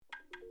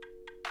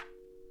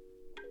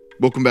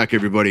Welcome back,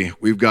 everybody.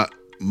 We've got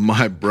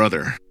my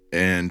brother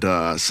and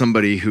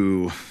somebody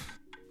who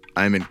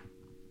I'm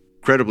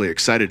incredibly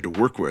excited to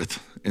work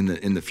with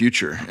in the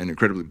future, and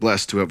incredibly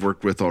blessed to have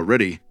worked with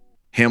already.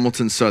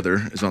 Hamilton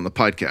Souther is on the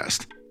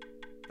podcast.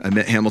 I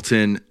met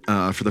Hamilton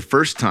for the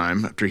first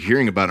time after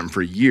hearing about him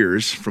for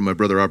years from my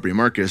brother Aubrey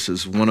Marcus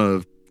as one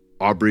of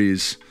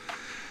Aubrey's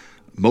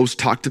most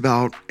talked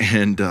about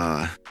and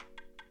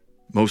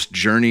most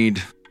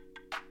journeyed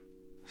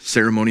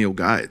ceremonial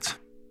guides.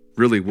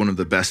 Really one of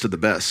the best,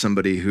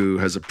 somebody who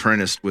has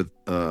apprenticed with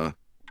one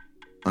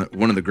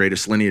of the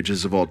greatest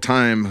lineages of all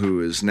time, who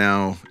is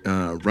now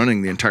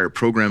running the entire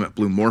program at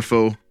Blue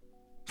Morpho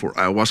for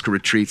ayahuasca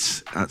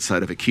retreats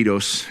outside of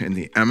Iquitos in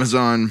the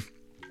Amazon.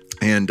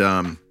 And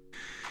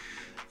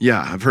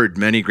I've heard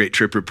many great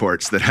trip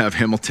reports that have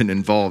Hamilton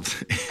involved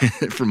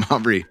from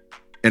Aubrey.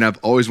 And I've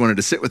always wanted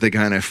to sit with the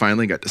guy, and I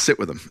finally got to sit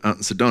with him out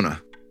in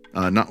Sedona.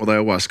 Not with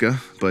ayahuasca,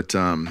 but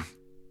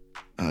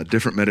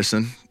different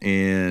medicine.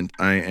 And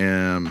I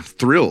am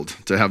thrilled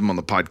to have him on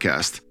the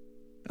podcast.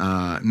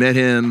 Met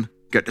him,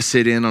 got to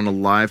sit in on a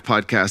live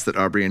podcast that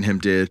Aubrey and him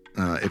did.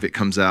 If it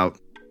comes out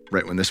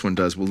right when this one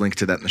does, we'll link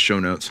to that in the show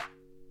notes.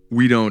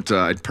 We don't,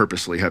 I'd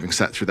purposely, having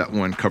sat through that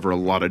one, cover a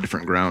lot of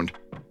different ground,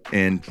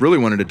 and really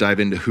wanted to dive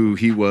into who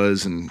he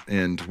was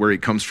and where he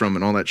comes from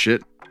and all that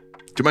shit.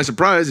 To my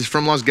surprise, he's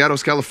from Los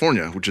Gatos,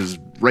 California, which is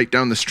right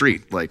down the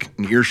street, like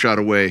an earshot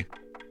away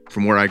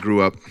from where I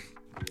grew up.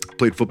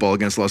 Played football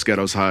against Los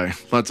Gatos High.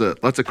 Lots of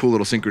cool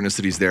little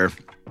synchronicities there.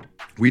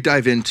 We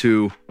dive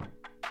into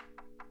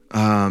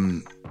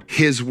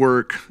his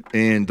work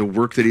and the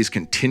work that he's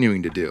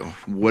continuing to do,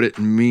 what it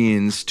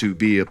means to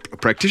be a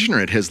practitioner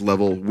at his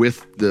level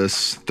with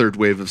this third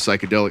wave of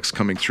psychedelics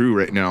coming through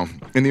right now,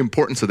 and the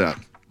importance of that.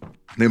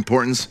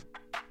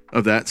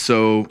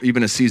 So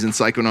even a seasoned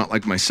psychonaut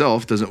like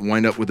myself doesn't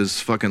wind up with his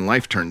fucking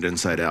life turned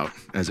inside out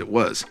as it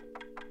was.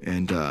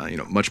 And,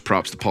 much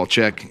props to Paul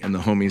Chek and the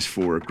homies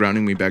for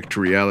grounding me back to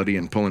reality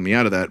and pulling me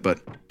out of that. But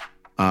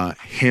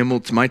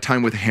my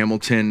time with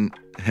Hamilton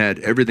had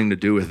everything to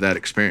do with that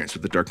experience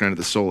with the Dark Night of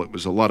the Soul. It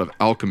was a lot of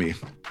alchemy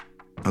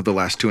of the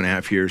last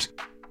 2.5 years.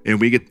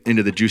 And we get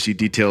into the juicy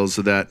details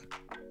of that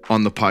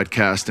on the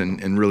podcast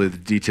and really the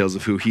details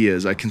of who he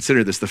is. I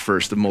consider this the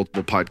first of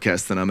multiple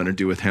podcasts that I'm going to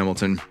do with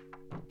Hamilton.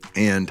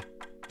 And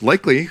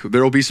likely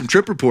there will be some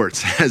trip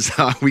reports as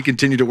we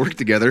continue to work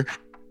together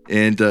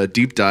and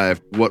deep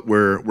dive what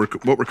we're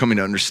coming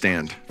to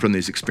understand from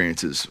these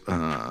experiences.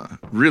 One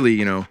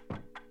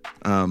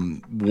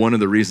of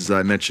the reasons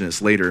I mention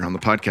this later on the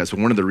podcast, but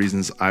one of the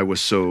reasons I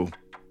was so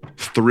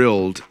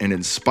thrilled and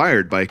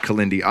inspired by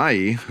Kalindi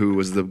Ai, who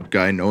was the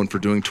guy known for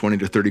doing 20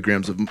 to 30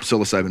 grams of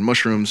psilocybin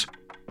mushrooms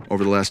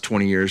over the last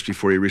 20 years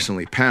before he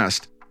recently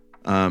passed.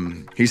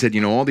 He said,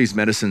 all these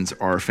medicines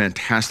are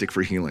fantastic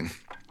for healing.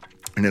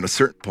 And at a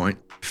certain point,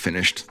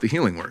 finished the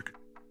healing work.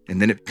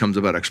 And then it becomes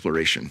about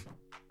exploration.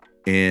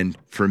 And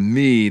for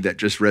me, that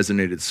just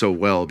resonated so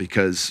well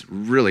because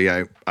really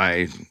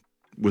I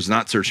was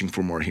not searching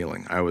for more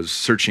healing. I was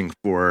searching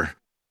for,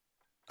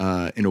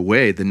 in a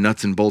way, the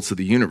nuts and bolts of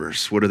the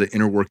universe. What are the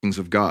inner workings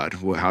of God?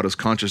 How does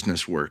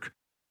consciousness work?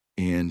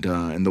 And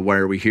the why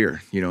are we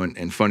here?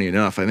 And funny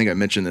enough, I think I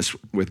mentioned this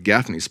with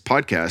Gaffney's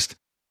podcast.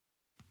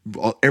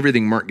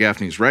 Everything Mark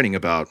Gaffney's writing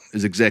about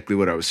is exactly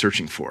what I was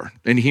searching for.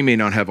 And he may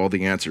not have all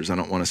the answers. I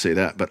don't want to say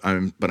that, but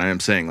I am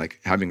saying,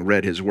 like, having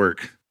read his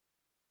work,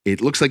 it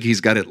looks like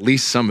he's got at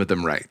least some of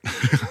them right,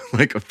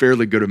 like a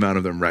fairly good amount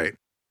of them right.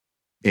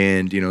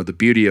 And, the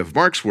beauty of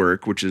Mark's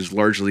work, which is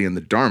largely in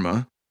the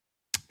Dharma,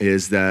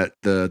 is that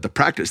the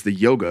practice, the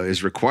yoga,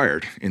 is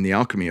required in the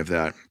alchemy of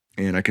that.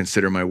 And I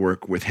consider my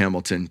work with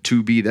Hamilton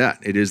to be that.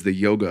 It is the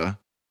yoga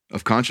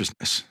of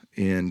consciousness.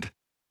 And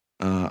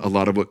a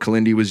lot of what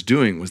Kalindi was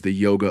doing was the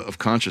yoga of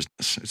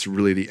consciousness. It's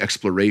really the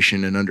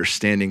exploration and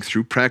understanding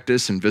through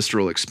practice and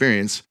visceral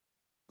experience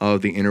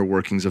of the inner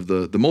workings of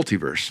the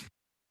multiverse.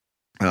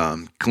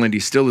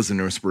 Kalindi still is an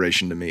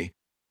inspiration to me.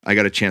 I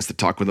got a chance to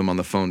talk with him on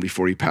the phone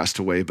before he passed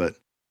away, but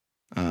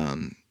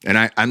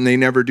and they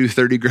never do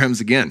 30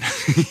 grams again.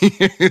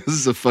 This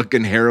is a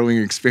fucking harrowing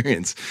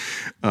experience.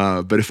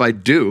 But if I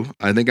do,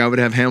 I think I would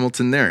have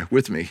Hamilton there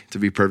with me, to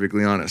be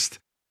perfectly honest.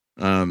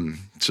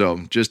 So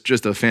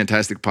just a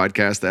fantastic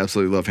podcast. I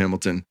absolutely love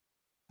Hamilton.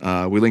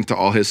 We link to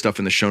all his stuff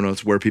in the show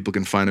notes, where people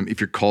can find him. If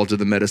you're called to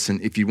the medicine,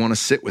 if you want to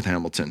sit with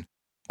Hamilton,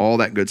 all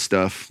that good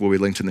stuff will be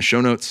linked in the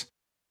show notes.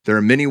 There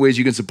are many ways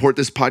you can support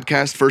this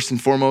podcast. First and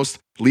foremost,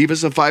 leave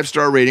us a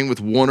 5-star rating with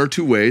one or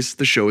two ways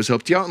the show has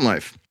helped you out in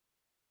life.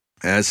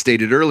 As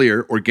stated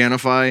earlier,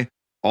 Organifi,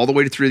 all the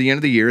way through the end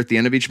of the year, at the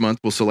end of each month,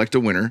 we'll select a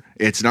winner.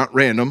 It's not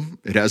random.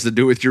 It has to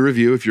do with your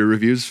review. If your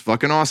review's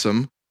fucking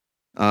awesome,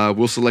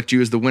 we'll select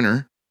you as the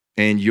winner,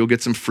 and you'll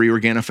get some free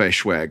Organifi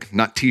swag,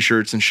 not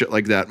t-shirts and shit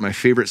like that. My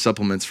favorite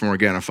supplements from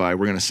Organifi.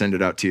 We're going to send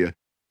it out to you.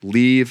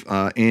 Leave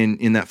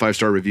in that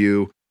 5-star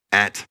review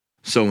at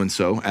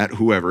so-and-so, at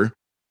whoever,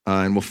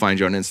 and we'll find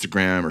you on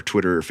Instagram or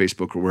Twitter or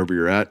Facebook or wherever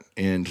you're at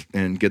and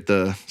get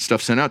the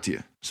stuff sent out to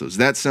you. So it's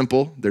that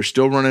simple. They're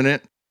still running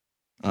it.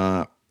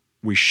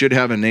 We should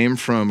have a name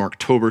from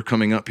October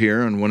coming up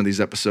here on one of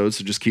these episodes,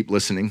 so just keep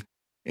listening.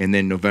 And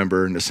then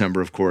November and December,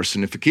 of course.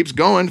 And if it keeps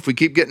going, if we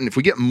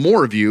get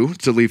more of you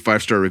to leave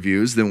 5-star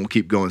reviews, then we'll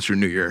keep going through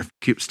New Year.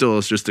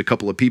 It's just a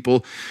couple of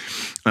people.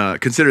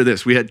 Consider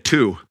this: we had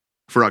 2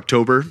 for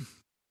October.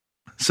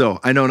 So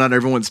I know not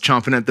everyone's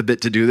chomping at the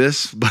bit to do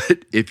this,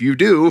 but if you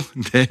do,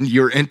 then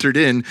you're entered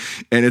in,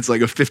 and it's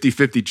like a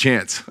 50-50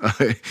 chance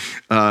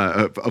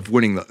of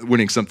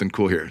winning something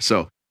cool here.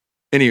 So,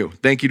 anywho,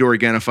 thank you to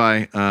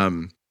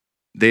Organifi.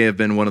 They have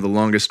been one of the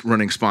longest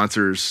running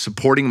sponsors.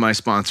 Supporting my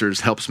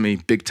sponsors helps me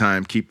big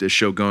time keep this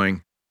show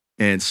going,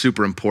 and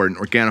super important.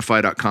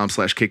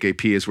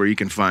 Organifi.com/KKP is where you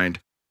can find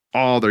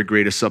all their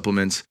greatest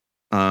supplements,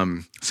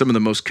 some of the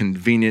most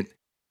convenient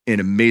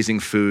and amazing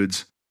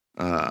foods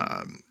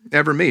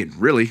ever made,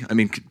 really. I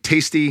mean,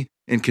 tasty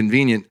and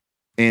convenient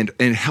and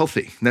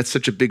healthy. That's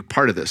such a big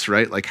part of this,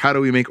 right? Like, how do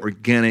we make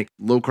organic,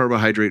 low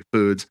carbohydrate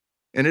foods?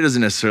 And it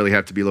doesn't necessarily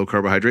have to be low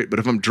carbohydrate, but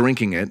if I'm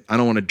drinking it, I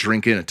don't want to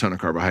drink in a ton of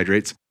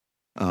carbohydrates.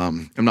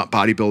 I'm not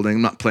bodybuilding.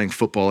 I'm not playing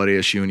football at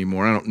ASU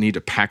anymore. I don't need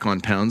to pack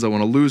on pounds. I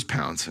want to lose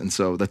pounds. And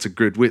so that's a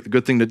good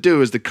thing to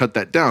do, is to cut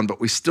that down.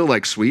 But we still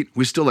like sweet.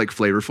 We still like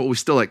flavorful. We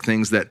still like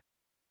things that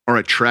are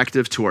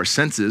attractive to our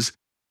senses.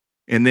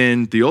 And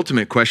then the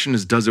ultimate question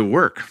is, does it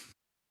work?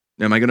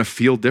 Am I going to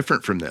feel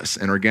different from this?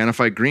 And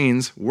Organifi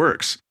Greens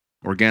works.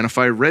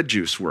 Organifi Red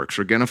Juice works.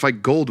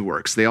 Organifi Gold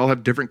works. They all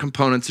have different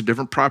components and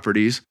different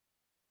properties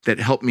that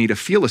help me to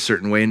feel a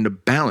certain way and to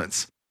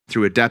balance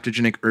through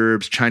adaptogenic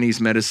herbs, Chinese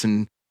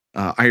medicine,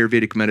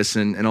 Ayurvedic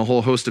medicine, and a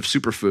whole host of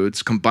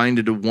superfoods combined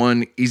into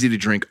one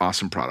easy-to-drink,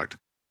 awesome product.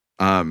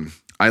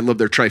 I love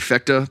their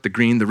trifecta, the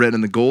green, the red,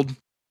 and the gold.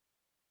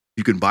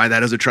 You can buy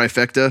that as a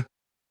trifecta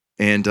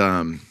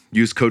and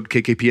use code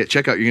KKP at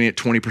checkout. You're going to get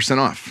 20%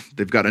 off.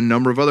 They've got a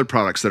number of other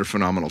products that are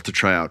phenomenal to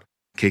try out.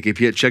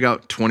 KKP at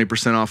checkout,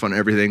 20% off on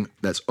everything.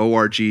 That's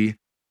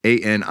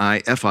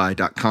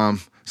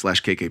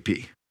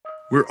ORGANIFI.com/KKP.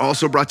 We're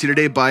also brought to you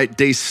today by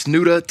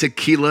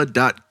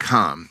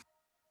DeSnudaTequila.com.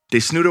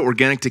 DeSnuda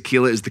Organic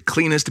Tequila is the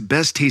cleanest,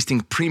 best-tasting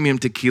premium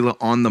tequila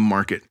on the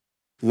market.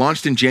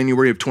 Launched in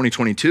January of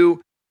 2022,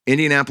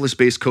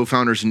 Indianapolis-based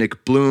co-founders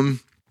Nick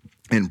Bloom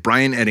and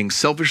Brian Edding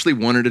selfishly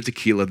wanted a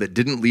tequila that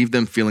didn't leave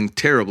them feeling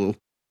terrible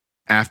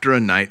after a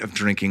night of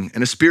drinking,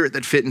 and a spirit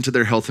that fit into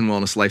their health and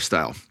wellness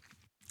lifestyle.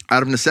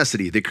 Out of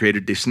necessity, they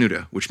created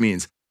Desnuda, which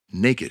means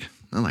naked.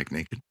 I like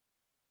naked.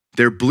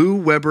 Their blue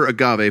Weber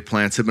agave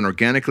plants have been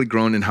organically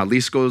grown in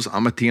Jalisco's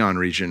Amatian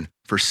region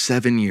for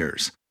 7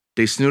 years.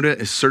 Desnuda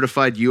is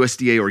certified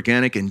USDA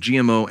organic and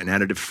GMO and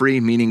additive-free,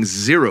 meaning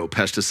 0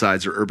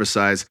 pesticides or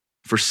herbicides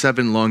for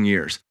 7 long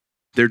years.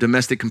 Their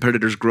domestic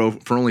competitors grow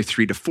for only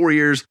 3 to 4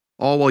 years,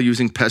 all while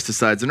using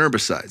pesticides and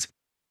herbicides.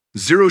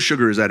 0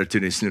 sugar is added to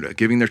Desnuda,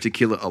 giving their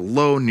tequila a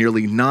low,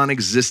 nearly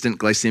non-existent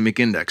glycemic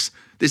index.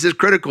 This is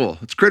critical.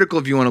 It's critical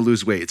if you want to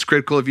lose weight. It's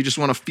critical if you just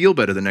want to feel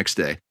better the next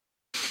day.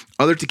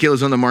 Other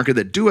tequilas on the market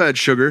that do add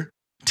sugar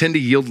tend to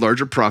yield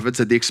larger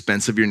profits at the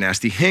expense of your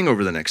nasty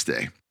hangover the next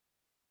day.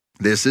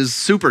 This is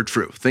super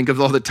true. Think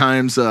of all the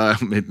times,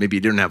 maybe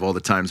you didn't have all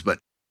the times, but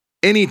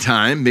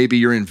anytime, maybe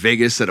you're in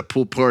Vegas at a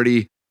pool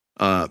party,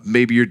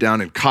 maybe you're down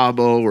in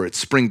Cabo or at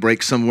spring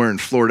break somewhere in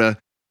Florida,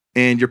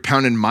 and you're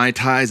pounding Mai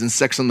Tais and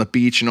sex on the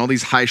beach and all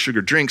these high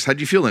sugar drinks.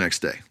 How'd you feel the next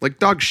day? Like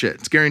dog shit.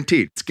 It's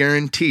guaranteed. It's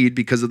guaranteed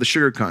because of the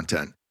sugar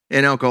content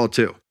and alcohol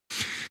too.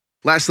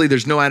 Lastly,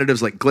 there's no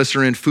additives like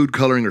glycerin, food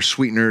coloring, or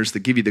sweeteners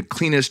that give you the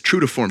cleanest,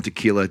 true-to-form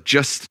tequila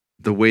just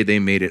the way they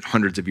made it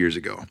hundreds of years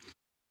ago.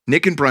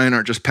 Nick and Brian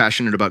aren't just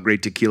passionate about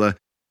great tequila.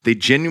 They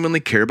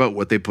genuinely care about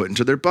what they put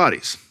into their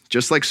bodies,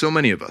 just like so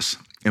many of us,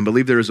 and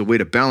believe there is a way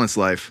to balance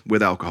life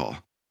with alcohol.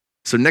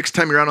 So next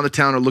time you're out on the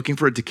town or looking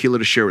for a tequila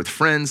to share with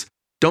friends,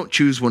 don't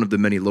choose one of the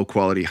many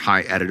low-quality,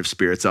 high-additive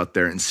spirits out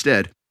there.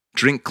 Instead,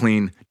 drink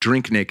clean,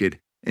 drink naked,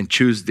 and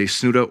choose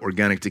Desnuda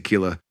Organic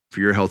Tequila for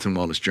your health and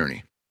wellness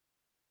journey.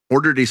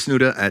 Order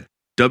Desnuda at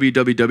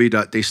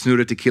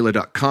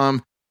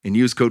www.desnudatequila.com and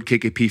use code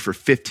KKP for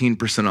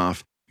 15%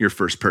 off your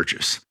first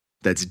purchase.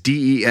 That's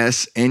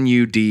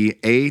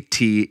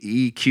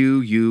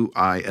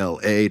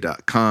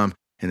DESNUDATEQUILA.com.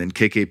 And then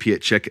KKP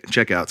at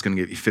checkout is going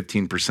to give you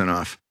 15%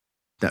 off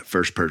that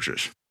first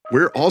purchase.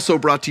 We're also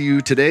brought to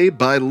you today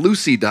by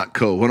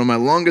Lucy.co, one of my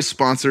longest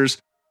sponsors.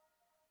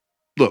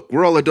 Look,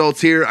 we're all adults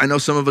here. I know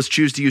some of us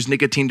choose to use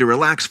nicotine to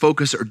relax,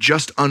 focus, or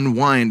just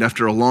unwind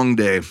after a long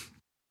day.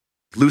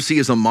 Lucy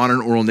is a modern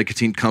oral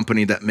nicotine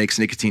company that makes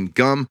nicotine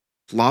gum,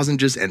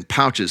 lozenges, and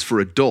pouches for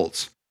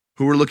adults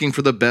who are looking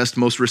for the best,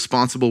 most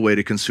responsible way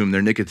to consume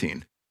their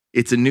nicotine.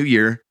 It's a new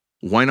year.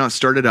 Why not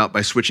start it out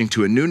by switching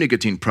to a new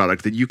nicotine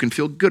product that you can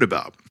feel good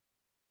about?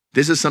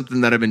 This is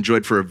something that I've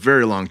enjoyed for a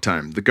very long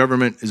time. The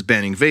government is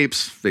banning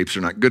vapes. Vapes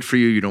are not good for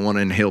you. You don't want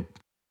to inhale.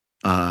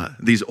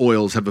 These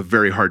oils have a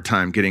very hard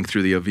time getting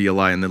through the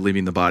alveoli and then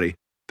leaving the body.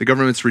 The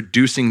government's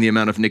reducing the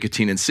amount of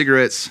nicotine in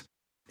cigarettes,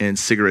 and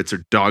cigarettes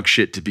are dog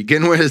shit to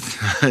begin with.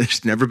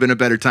 There's never been a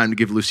better time to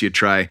give Lucy a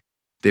try.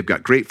 They've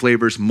got great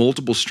flavors,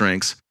 multiple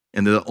strengths,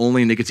 and they're the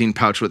only nicotine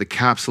pouch with a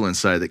capsule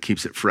inside that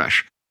keeps it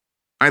fresh.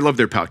 I love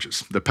their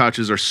pouches. The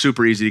pouches are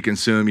super easy to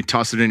consume. You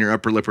toss it in your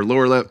upper lip or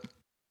lower lip,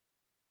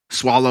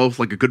 swallow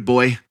like a good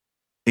boy,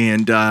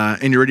 and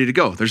you're ready to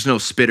go. There's no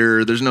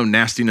spitter. There's no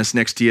nastiness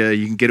next to you.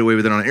 You can get away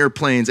with it on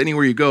airplanes,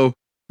 anywhere you go.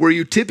 Where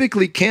you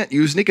typically can't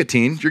use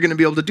nicotine, you're going to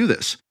be able to do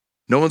this.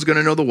 No one's going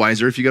to know the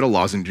wiser if you get a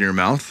lozenge in your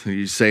mouth.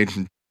 You say,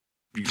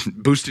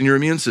 boosting your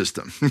immune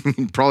system.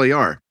 You probably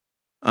are.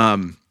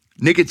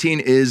 Nicotine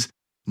is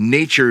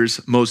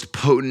nature's most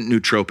potent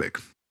nootropic.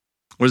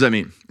 What does that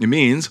mean? It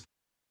means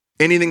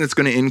anything that's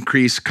going to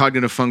increase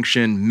cognitive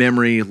function,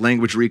 memory,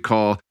 language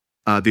recall,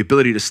 the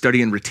ability to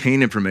study and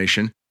retain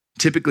information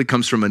typically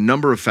comes from a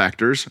number of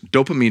factors,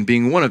 dopamine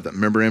being one of them.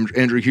 Remember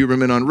Andrew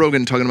Huberman on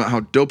Rogan talking about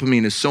how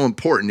dopamine is so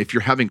important. If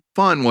you're having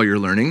fun while you're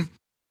learning,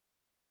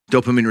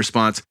 dopamine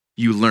response,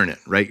 you learn it,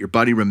 right? Your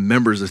body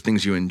remembers the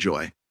things you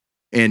enjoy.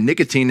 And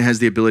nicotine has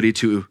the ability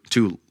to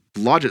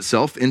lodge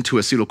itself into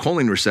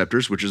acetylcholine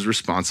receptors, which is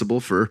responsible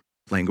for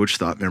language,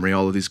 thought, memory,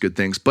 all of these good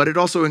things. But it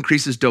also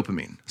increases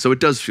dopamine. So it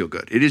does feel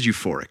good. It is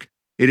euphoric.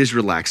 It is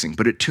relaxing,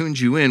 but it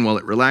tunes you in while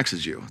it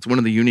relaxes you. It's one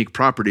of the unique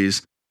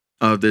properties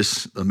of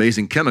this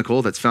amazing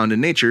chemical that's found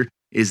in nature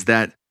is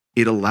that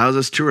it allows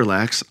us to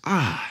relax,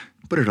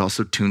 but it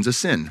also tunes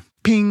us in.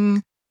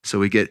 Ping! So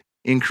we get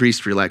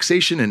increased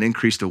relaxation and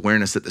increased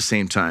awareness at the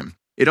same time.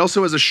 It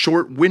also has a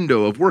short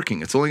window of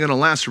working. It's only going to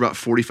last for about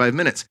 45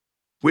 minutes,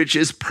 which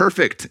is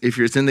perfect if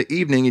it's in the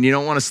evening and you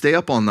don't want to stay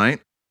up all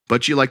night,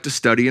 but you like to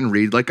study and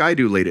read like I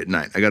do late at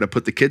night. I got to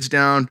put the kids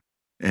down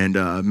and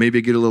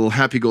maybe get a little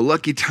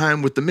happy-go-lucky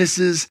time with the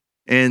missus.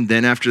 And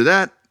then after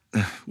that,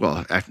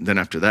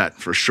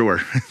 for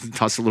sure,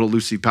 toss a little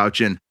Lucy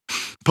pouch in.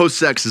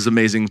 Post-sex is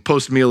amazing.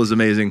 Post-meal is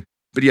amazing.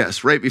 But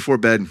yes, right before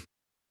bed,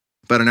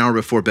 about an hour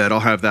before bed, I'll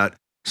have that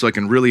so I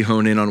can really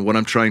hone in on what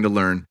I'm trying to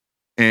learn.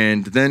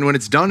 And then when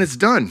it's done,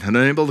 and I'm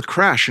able to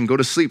crash and go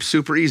to sleep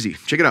super easy.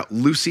 Check it out,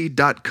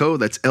 lucy.co.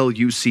 That's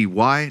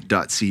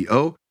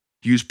LUCY.co.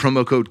 Use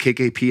promo code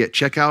KKP at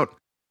checkout,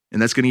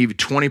 and that's going to give you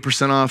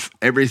 20% off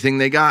everything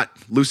they got.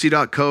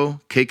 Lucy.co,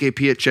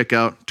 KKP at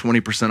checkout,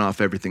 20%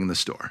 off everything in the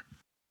store.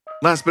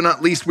 Last but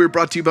not least, we're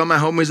brought to you by my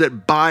homies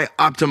at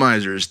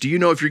Bioptimizers. Do you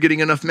know if you're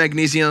getting enough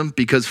magnesium?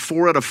 Because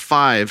 4 out of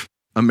 5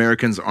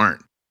 Americans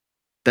aren't.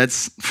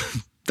 That's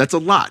a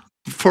lot.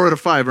 4 out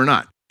of 5 are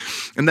not.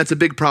 And that's a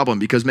big problem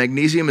because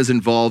magnesium is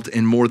involved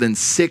in more than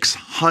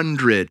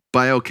 600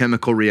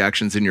 biochemical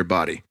reactions in your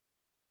body.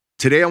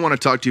 Today, I want to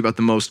talk to you about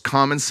the most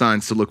common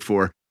signs to look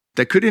for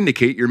that could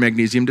indicate you're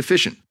magnesium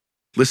deficient.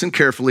 Listen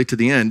carefully to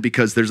the end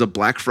because there's a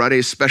Black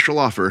Friday special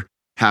offer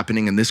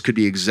happening, and this could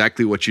be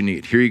exactly what you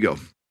need. Here you go.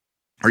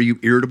 Are you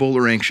irritable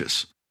or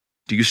anxious?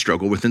 Do you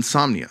struggle with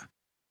insomnia?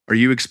 Are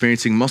you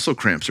experiencing muscle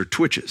cramps or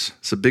twitches?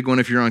 It's a big one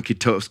if you're on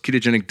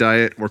ketogenic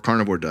diet or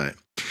carnivore diet.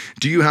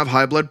 Do you have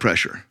high blood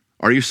pressure?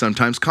 Are you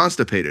sometimes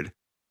constipated?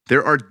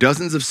 There are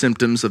dozens of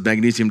symptoms of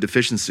magnesium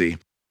deficiency,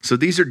 so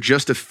these are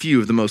just a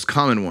few of the most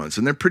common ones,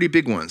 and they're pretty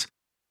big ones.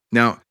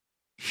 Now,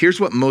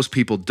 here's what most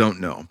people don't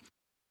know.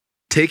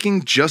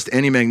 Taking just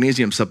any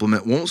magnesium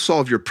supplement won't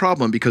solve your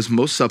problem because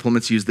most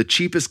supplements use the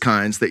cheapest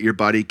kinds that your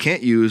body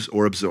can't use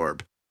or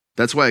absorb.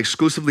 That's why I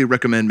exclusively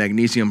recommend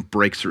Magnesium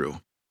Breakthrough.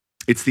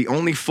 It's the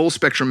only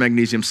full-spectrum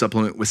magnesium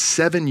supplement with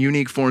 7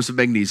 unique forms of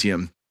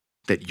magnesium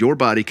that your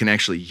body can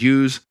actually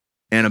use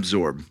and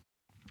absorb.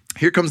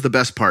 Here comes the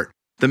best part.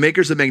 The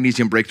makers of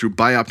Magnesium Breakthrough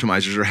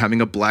Bioptimizers are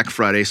having a Black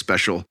Friday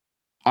special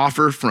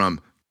offer from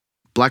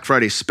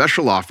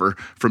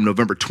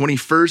November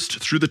 21st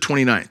through the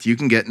 29th. You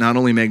can get not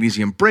only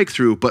Magnesium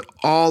Breakthrough, but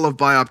all of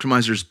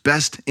Bioptimizer's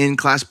best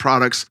in-class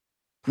products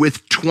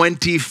with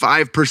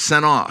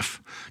 25%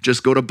 off.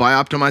 Just go to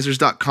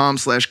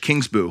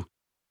bioptimizers.com/Kingsboo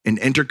and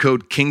enter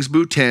code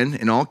KINGSBOO10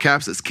 in all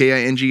caps. That's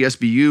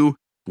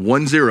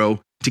KINGSBU10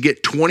 to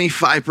get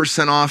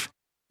 25% off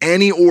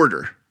any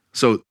order.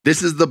 So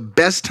this is the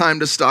best time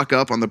to stock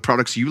up on the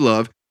products you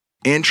love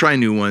and try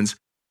new ones.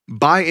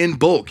 Buy in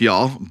bulk,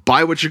 y'all.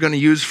 Buy what you're going to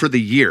use for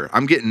the year.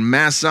 I'm getting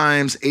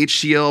Masszymes,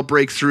 HCl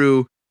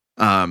Breakthrough,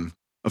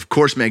 of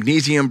course,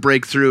 Magnesium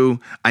Breakthrough.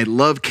 I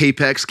love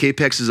Capex.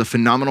 Capex is a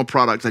phenomenal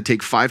product. I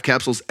take 5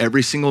 capsules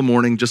every single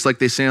morning, just like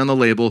they say on the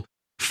label.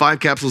 5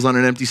 capsules on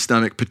an empty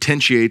stomach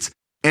potentiates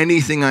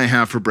anything I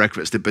have for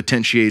breakfast. It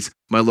potentiates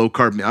my low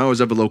carb. I always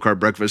have a low carb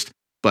breakfast,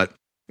 but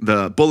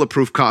the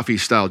bulletproof coffee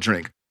style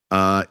drink,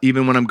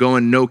 even when I'm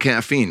going no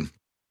caffeine,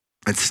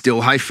 it's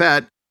still high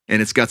fat and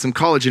it's got some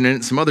collagen in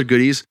it, some other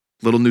goodies,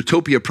 little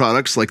Newtopia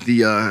products like the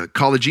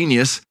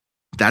Collagenius.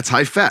 That's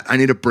high fat. I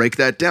need to break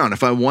that down.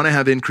 If I want to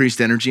have increased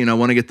energy and I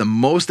want to get the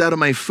most out of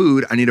my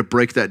food, I need to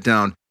break that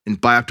down.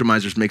 And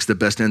Bioptimizers makes the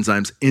best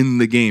enzymes in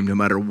the game, no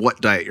matter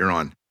what diet you're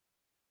on.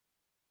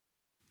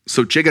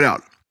 So check it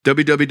out.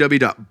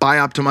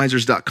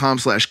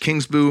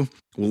 www.bioptimizers.com/Kingsboo.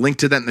 We'll link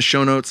to that in the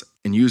show notes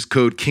and use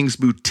code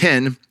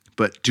KINGSBOO10,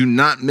 but do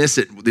not miss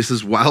it. This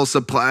is while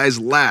supplies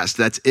last.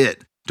 That's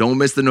it. Don't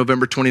miss the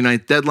November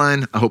 29th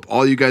deadline. I hope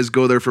all you guys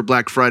go there for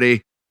Black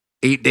Friday.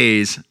 8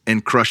 days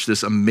and crush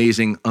this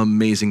amazing,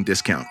 amazing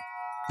discount.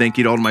 Thank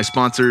you to all of my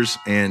sponsors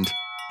and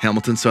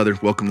Hamilton Southern.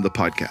 Welcome to the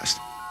podcast.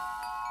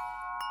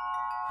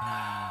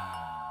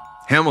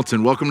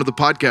 Hamilton, welcome to the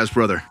podcast,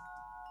 brother.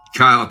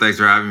 Kyle, thanks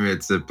for having me.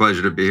 It's a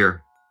pleasure to be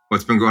here.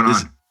 What's been going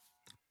on?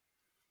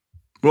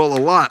 Well, a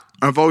lot.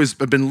 I've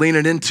been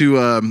leaning into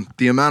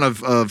the amount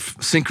of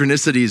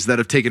synchronicities that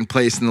have taken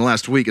place in the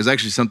last week. Is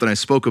actually something I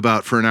spoke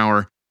about for an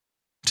hour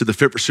to the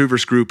Fit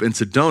Pursuers group in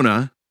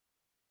Sedona,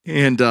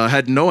 and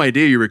had no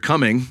idea you were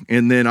coming.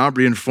 And then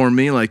Aubrey informed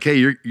me, like, "Hey,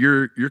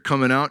 you're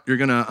coming out. You're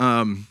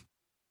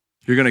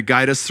gonna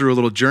guide us through a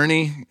little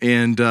journey,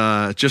 and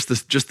just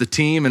the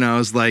team." And I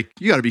was like,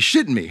 "You got to be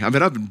shitting me! I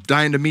mean, I've been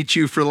dying to meet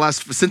you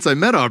since I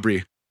met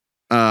Aubrey."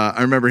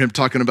 I remember him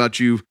talking about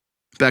you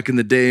back in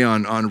the day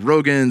on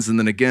Rogan's, and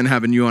then again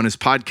having you on his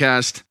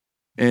podcast.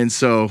 And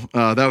so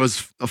that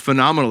was a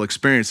phenomenal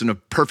experience and a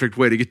perfect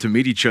way to get to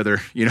meet each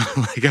other. You know,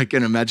 like I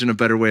can't imagine a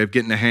better way of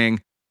getting to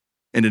hang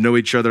and to know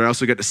each other. I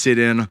also got to sit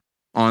in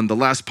on the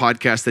last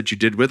podcast that you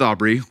did with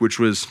Aubrey, which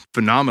was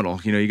phenomenal.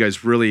 You know, you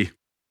guys really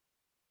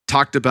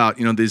talked about,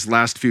 you know, these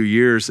last few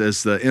years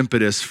as the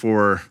impetus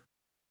for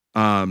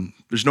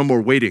there's no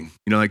more waiting.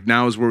 You know, like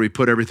now is where we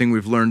put everything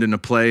we've learned into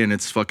play, and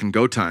it's fucking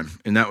go time.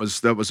 And that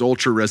was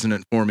ultra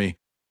resonant for me.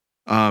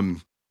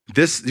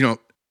 This, you know,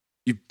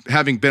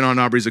 having been on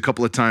Aubrey's a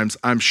couple of times,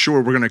 I'm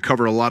sure we're going to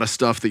cover a lot of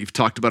stuff that you've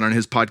talked about on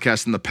his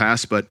podcast in the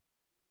past, but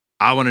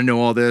I want to know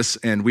all this.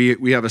 And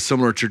we have a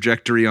similar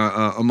trajectory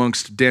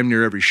amongst damn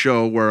near every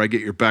show where I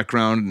get your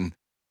background and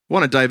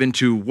want to dive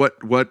into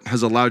what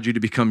has allowed you to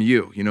become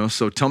you know?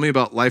 So tell me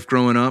about life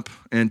growing up,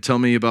 and tell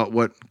me about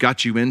what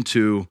got you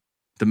into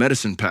the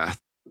medicine path.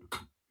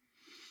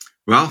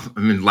 Well, I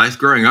mean, life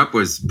growing up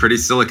was pretty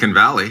Silicon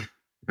Valley.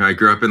 You know, I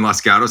grew up in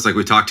Los Gatos, like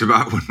we talked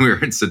about when we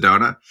were in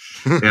Sedona.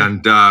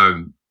 And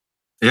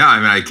yeah, I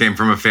mean, I came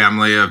from a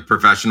family of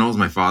professionals.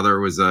 My father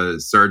was a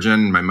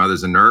surgeon. My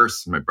mother's a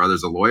nurse. My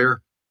brother's a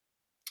lawyer.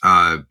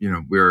 You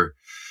know, we were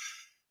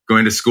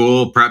going to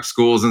school, prep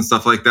schools and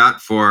stuff like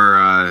that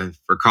for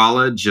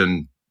college.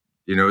 And,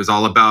 you know, it was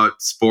all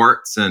about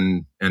sports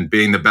and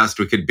being the best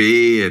we could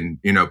be, and,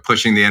 you know,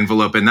 pushing the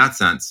envelope in that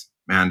sense.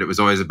 And it was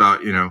always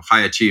about, you know,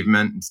 high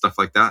achievement and stuff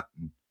like that.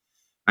 And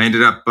I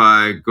ended up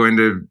going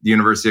to the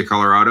University of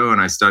Colorado,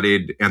 and I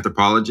studied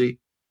anthropology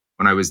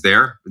when I was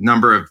there. A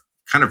number of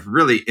kind of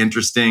really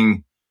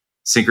interesting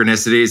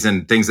synchronicities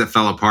and things that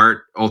fell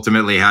apart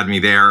ultimately had me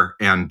there.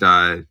 And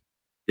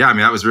yeah, I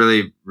mean, that was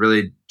really,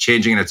 really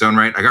changing in its own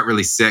right. I got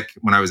really sick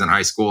when I was in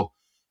high school,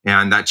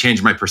 and that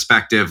changed my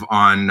perspective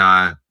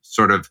on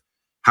sort of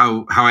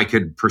how I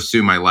could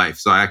pursue my life.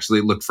 So I actually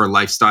looked for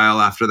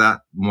lifestyle after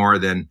that more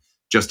than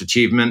just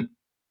achievement.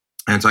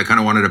 And so I kind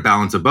of wanted a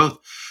balance of both.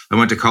 I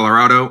went to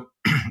Colorado.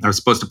 I was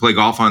supposed to play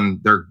golf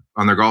on their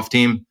golf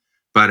team,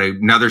 but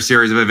another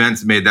series of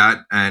events made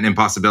that an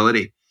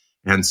impossibility.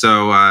 And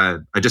so I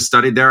just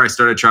studied there. I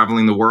started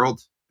traveling the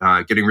world,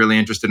 getting really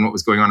interested in what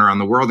was going on around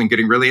the world, and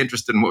getting really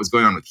interested in what was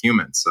going on with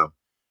humans. So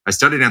I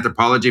studied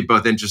anthropology,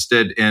 both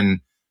interested in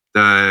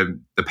the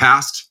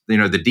past, you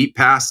know, the deep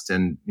past,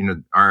 and, you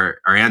know, our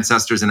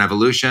ancestors and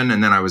evolution.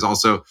 And then I was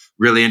also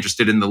really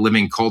interested in the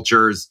living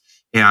cultures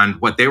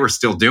and what they were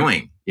still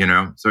doing, you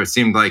know. So it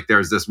seemed like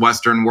there's this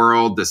Western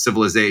world, this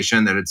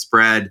civilization that had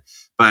spread.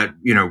 But,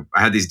 you know, I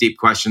had these deep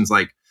questions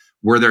like,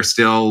 were there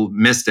still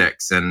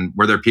mystics, and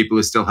were there people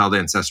who still held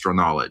ancestral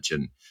knowledge?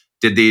 And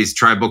did these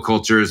tribal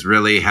cultures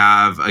really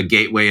have a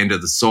gateway into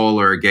the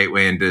soul, or a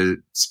gateway into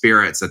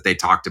spirits that they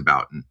talked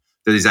about? And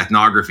there are these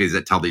ethnographies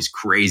that tell these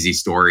crazy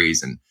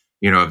stories, and,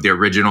 you know, of the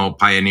original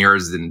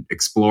pioneers and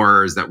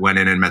explorers that went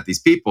in and met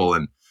these people.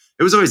 And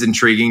it was always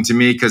intriguing to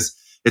me, because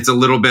it's a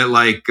little bit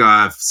like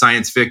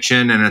science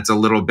fiction, and it's a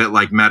little bit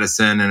like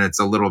medicine, and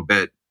it's a little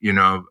bit, you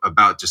know,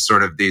 about just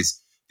sort of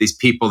these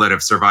people that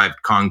have survived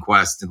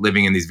conquest and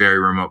living in these very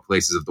remote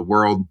places of the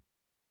world.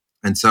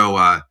 And so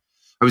I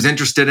was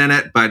interested in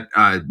it, but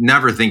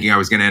never thinking I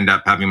was going to end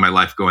up having my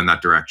life go in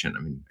that direction. I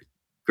mean, I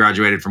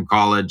graduated from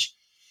college.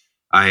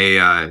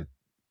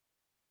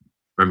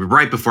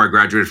 Right before I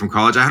graduated from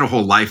college, I had a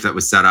whole life that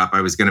was set up.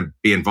 I was going to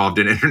be involved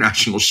in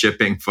international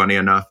shipping, funny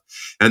enough.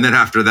 And then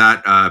after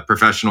that,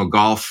 professional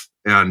golf.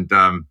 And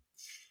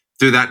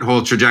through that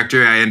whole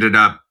trajectory, I ended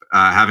up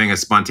having a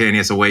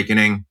spontaneous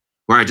awakening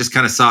where I just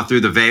kind of saw through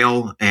the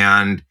veil,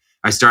 and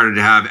I started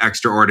to have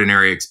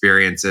extraordinary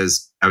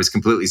experiences. I was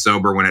completely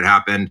sober when it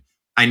happened.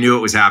 I knew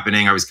it was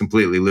happening. I was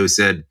completely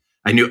lucid.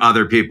 I knew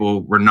other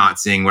people were not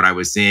seeing what I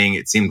was seeing.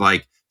 It seemed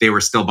like they were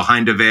still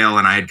behind a veil,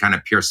 and I had kind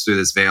of pierced through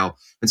this veil.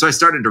 And so I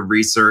started to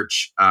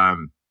research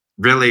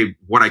really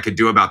what I could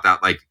do about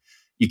that. Like,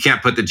 you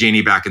can't put the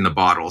genie back in the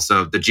bottle.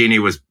 So the genie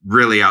was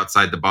really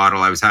outside the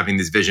bottle. I was having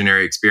these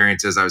visionary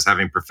experiences. I was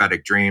having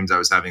prophetic dreams. I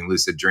was having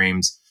lucid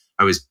dreams.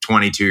 I was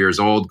 22 years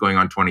old, going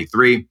on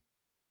 23.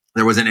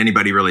 There wasn't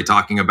anybody really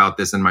talking about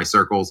this in my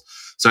circles.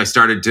 So I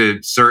started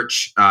to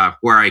search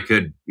where I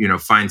could, you know,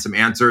 find some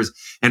answers.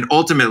 And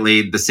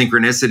ultimately, the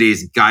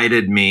synchronicities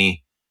guided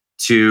me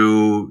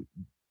to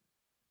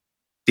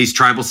these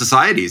tribal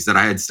societies that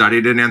I had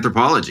studied in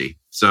anthropology.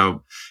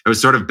 So I was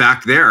sort of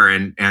back there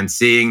and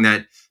seeing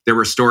that there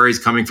were stories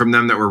coming from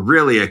them that were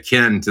really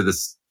akin to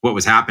this, what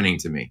was happening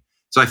to me.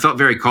 So I felt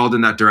very called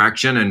in that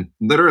direction. And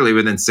literally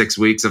within 6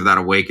 weeks of that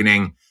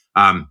awakening,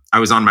 I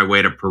was on my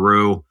way to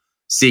Peru,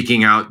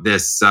 seeking out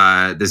this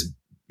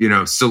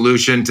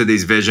solution to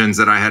these visions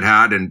that I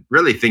had, and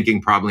really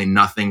thinking probably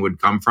nothing would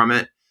come from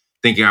it.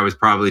 Thinking I was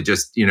probably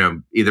just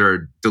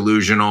either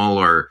delusional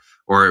or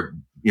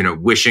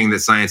wishing that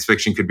science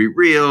fiction could be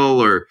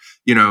real or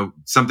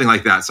something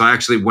like that. So I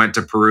actually went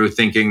to Peru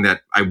thinking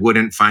that I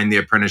wouldn't find the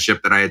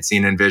apprenticeship that I had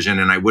seen in Vision,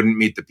 and I wouldn't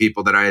meet the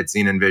people that I had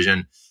seen in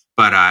Vision.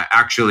 But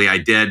actually, I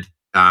did.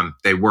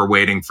 They were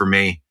waiting for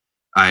me.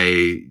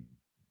 I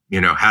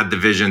had the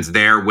visions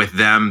there with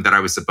them, that I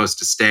was supposed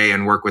to stay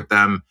and work with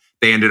them.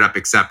 They ended up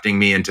accepting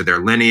me into their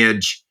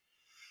lineage.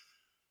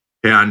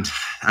 And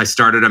I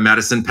started a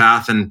medicine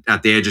path, and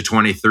at the age of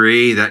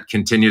 23, that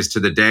continues to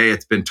the day.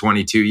 It's been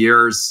 22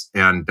 years,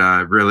 and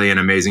really an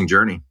amazing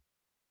journey.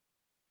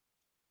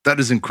 That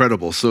is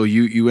incredible. So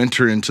you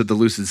enter into the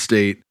lucid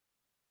state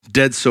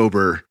dead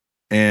sober,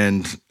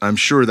 and I'm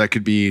sure that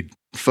could be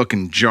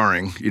fucking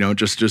jarring.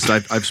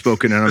 I've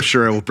spoken, and I'm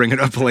sure I will bring it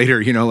up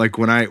later. Like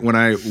when I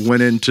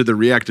went into the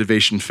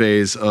reactivation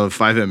phase of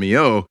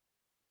 5-MeO,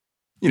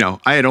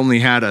 I had only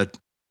had a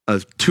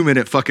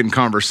 2-minute fucking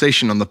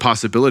conversation on the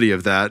possibility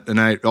of that,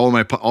 and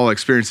all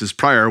experiences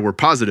prior were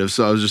positive.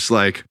 So I was just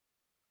like,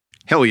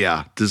 hell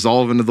yeah,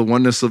 dissolve into the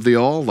oneness of the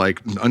all,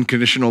 like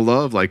unconditional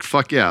love, like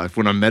fuck yeah.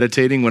 When I'm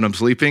meditating, when I'm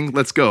sleeping,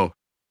 let's go.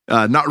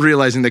 Not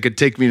realizing that could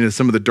take me into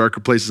some of the darker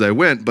places I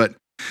went, but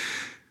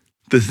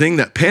the thing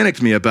that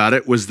panicked me about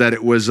it was that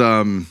it was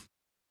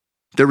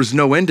there was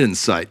no end in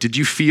sight. Did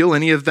you feel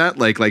any of that?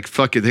 Like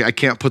fuck it, I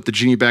can't put the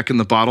genie back in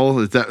the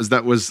bottle.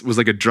 That was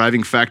like a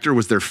driving factor?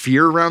 Was there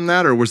fear around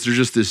that, or was there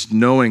just this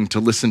knowing to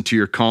listen to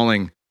your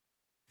calling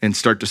and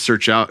start to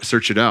search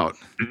it out?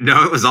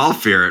 No, it was all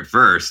fear at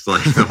first.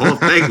 Like the whole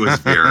thing was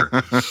fear.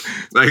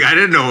 Like I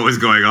didn't know what was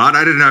going on.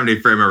 I didn't have any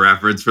frame of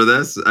reference for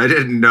this. I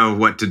didn't know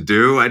what to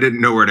do. I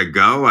didn't know where to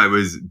go. I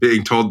was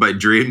being told by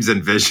dreams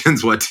and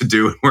visions what to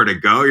do and where to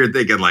go. You're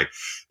thinking like,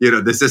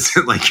 this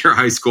isn't like your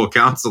high school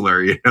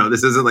counselor.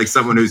 This isn't like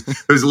someone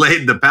who's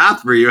laid the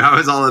path for you. How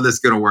is all of this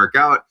going to work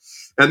out?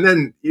 And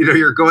then,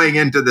 you're going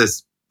into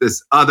this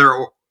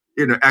other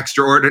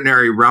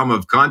extraordinary realm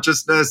of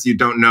consciousness. You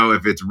don't know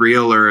if it's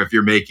real or if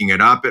you're making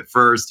it up at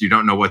first. You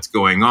don't know what's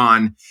going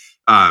on.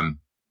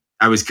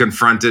 I was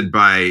confronted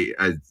by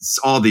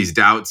all these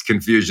doubts,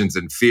 confusions,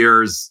 and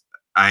fears.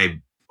 I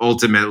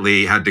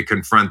ultimately had to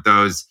confront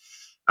those.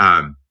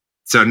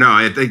 So no,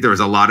 I think there was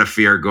a lot of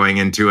fear going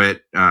into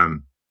it.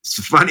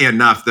 Funny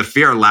enough, the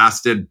fear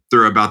lasted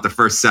through about the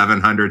first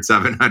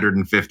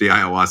 750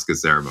 ayahuasca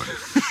ceremonies.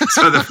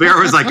 So the fear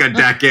was like a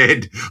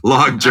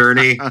decade-long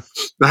journey.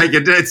 Like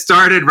it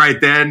started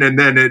right then, and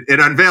then it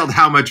unveiled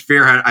how much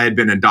fear I had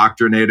been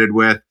indoctrinated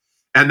with.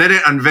 And then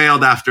it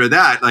unveiled after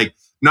that, like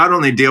not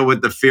only deal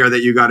with the fear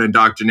that you got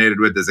indoctrinated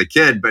with as a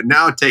kid, but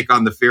now take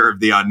on the fear of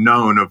the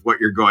unknown of what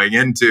you're going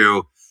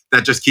into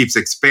that just keeps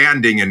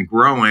expanding and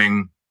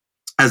growing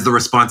as the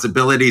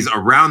responsibilities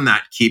around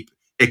that keep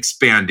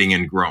expanding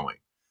and growing.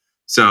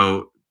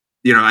 So,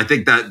 I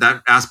think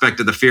that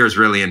aspect of the fear is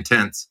really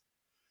intense.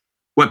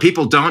 What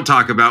people don't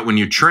talk about when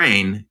you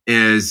train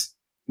is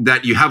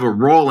that you have a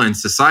role in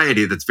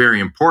society that's very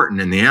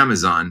important in the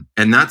Amazon,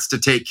 and that's to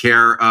take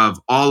care of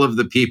all of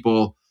the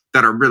people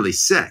that are really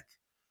sick.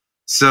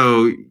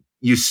 So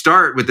you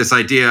start with this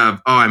idea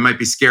of, I might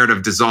be scared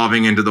of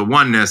dissolving into the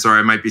oneness, or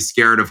I might be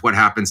scared of what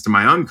happens to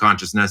my own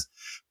consciousness.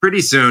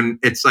 Pretty soon,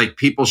 it's like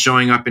people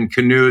showing up in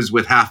canoes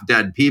with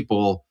half-dead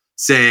people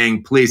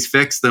saying, please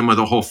fix them, with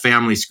a whole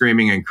family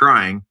screaming and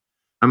crying.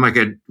 I'm like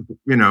a,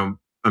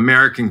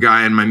 American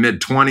guy in my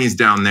mid-20s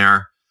down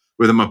there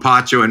with a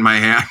mapacho in my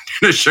hand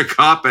and a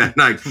shakapa.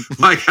 And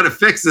I got to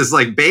fix this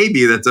like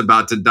baby that's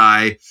about to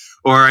die,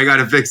 or I got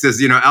to fix this,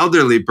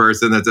 elderly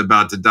person that's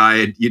about to die.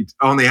 And you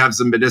only have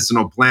some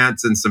medicinal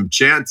plants and some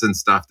chants and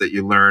stuff that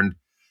you learned.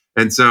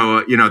 And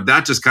so,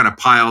 that just kind of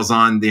piles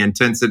on the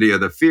intensity of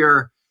the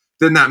fear.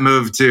 Then that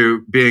moved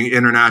to being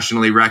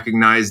internationally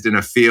recognized in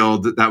a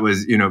field that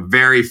was,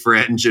 very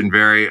fringe and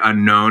very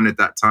unknown at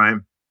that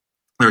time.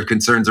 There were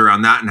concerns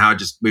around that and how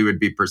just we would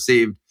be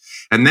perceived.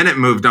 And then it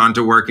moved on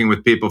to working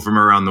with people from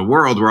around the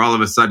world, where all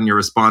of a sudden you're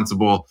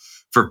responsible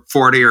for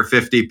 40 or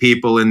 50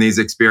 people in these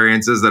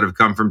experiences that have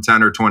come from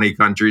 10 or 20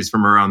 countries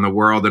from around the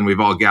world. And we've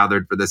all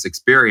gathered for this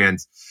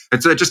experience.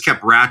 And so it just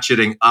kept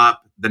ratcheting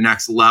up the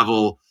next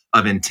level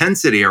of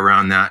intensity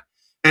around that.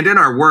 And in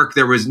our work,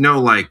 there was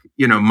no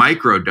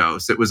micro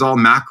dose. It was all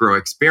macro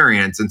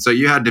experience. And so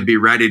you had to be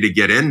ready to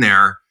get in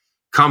there,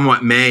 come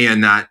what may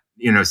in that,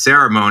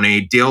 ceremony,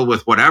 deal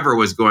with whatever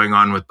was going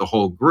on with the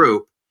whole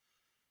group.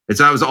 And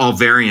so that was all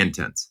very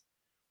intense.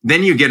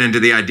 Then you get into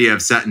the idea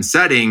of set and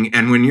setting.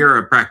 And when you're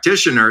a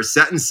practitioner,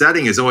 set and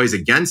setting is always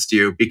against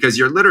you, because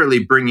you're literally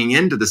bringing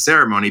into the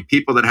ceremony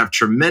people that have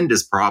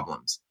tremendous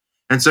problems.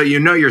 And so,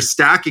 you're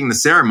stacking the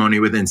ceremony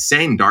with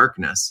insane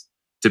darkness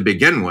to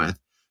begin with.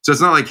 So it's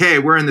not like, hey,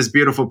 we're in this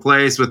beautiful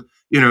place with,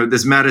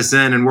 this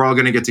medicine and we're all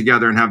going to get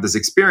together and have this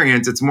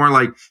experience. It's more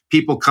like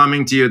people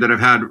coming to you that have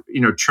had,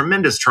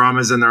 tremendous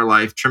traumas in their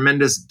life,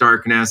 tremendous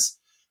darkness.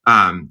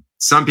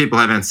 Some people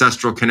have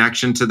ancestral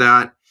connection to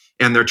that.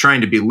 and they're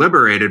trying to be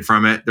liberated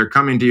from it, they're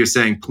coming to you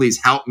saying, please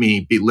help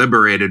me be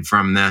liberated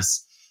from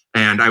this.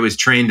 And I was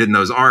trained in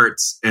those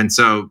arts. And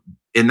so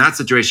in that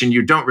situation,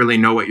 you don't really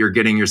know what you're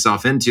getting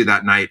yourself into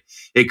that night.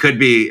 It could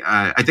be,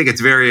 I think it's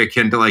very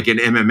akin to like an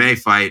MMA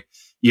fight.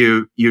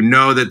 You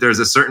know that there's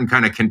a certain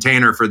kind of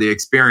container for the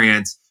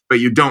experience, but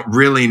you don't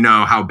really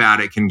know how bad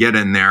it can get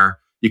in there.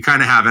 You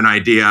kind of have an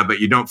idea, but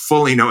you don't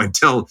fully know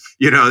until,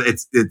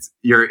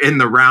 you're in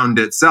the round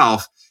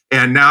itself.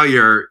 And now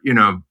you're,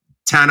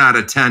 10 out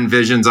of 10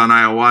 visions on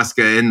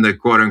ayahuasca in the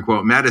quote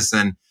unquote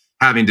medicine,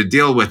 having to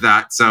deal with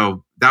that.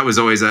 So that was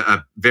always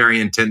a very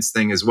intense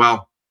thing as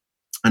well.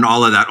 And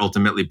all of that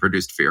ultimately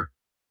produced fear.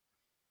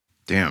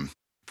 Damn.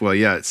 Well,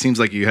 yeah, it seems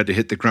like you had to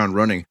hit the ground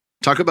running.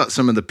 Talk about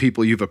some of the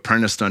people you've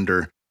apprenticed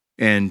under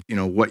and,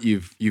 what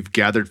you've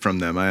gathered from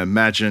them. I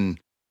imagine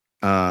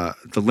the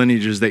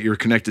lineages that you're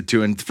connected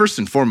to. And first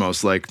and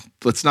foremost, like,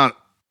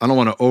 I don't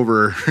want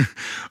to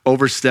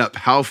overstep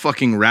how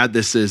fucking rad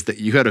this is that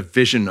you had a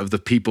vision of the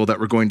people that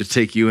were going to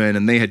take you in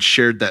and they had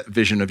shared that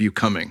vision of you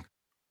coming.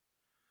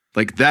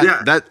 Like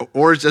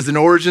as an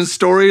origin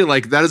story,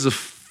 like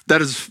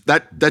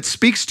that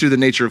speaks to the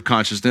nature of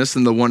consciousness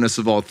and the oneness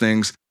of all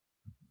things.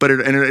 But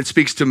it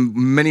speaks to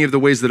many of the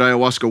ways that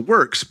ayahuasca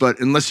works. But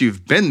unless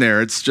you've been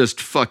there, it's just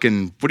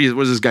fucking, what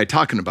is this guy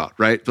talking about,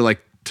 right? But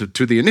like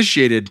to the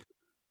initiated,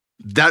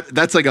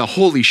 that's like a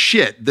holy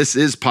shit, this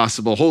is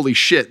possible. Holy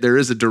shit, there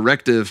is a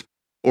directive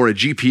or a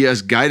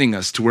GPS guiding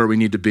us to where we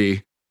need to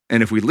be.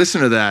 And if we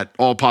listen to that,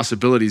 all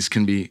possibilities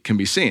can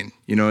be seen.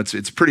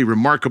 It's pretty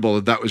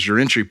remarkable that was your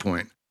entry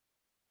point.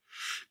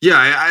 Yeah,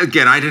 I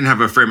didn't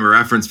have a frame of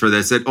reference for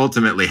this. It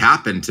ultimately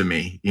happened to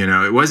me.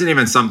 It wasn't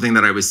even something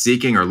that I was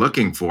seeking or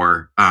looking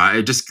for.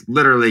 It just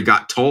literally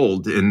got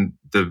told in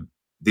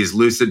these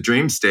lucid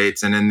dream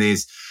states and in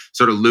these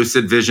sort of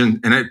lucid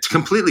vision, and it's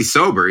completely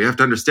sober. You have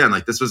to understand,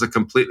 like, this was a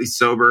completely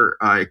sober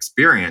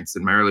experience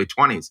in my early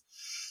 20s.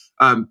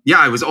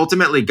 I was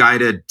ultimately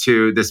guided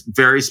to this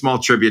very small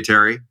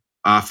tributary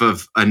off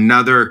of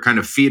another kind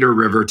of feeder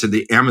river to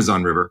the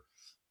Amazon River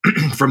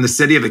from the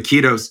city of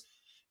Iquitos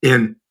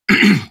in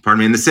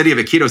the city of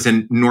Iquitos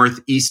in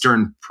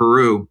northeastern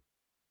Peru.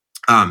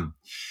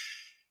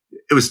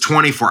 It was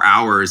 24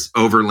 hours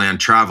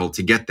overland travel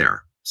to get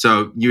there.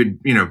 So you'd,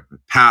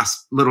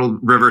 pass little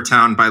river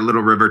town by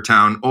little river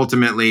town,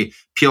 ultimately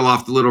peel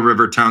off the little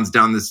river towns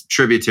down this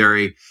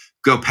tributary,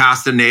 go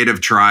past a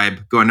native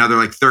tribe, go another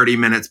like 30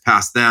 minutes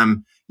past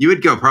them. You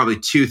would go probably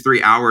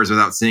 2-3 hours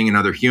without seeing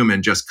another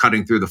human, just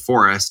cutting through the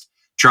forest,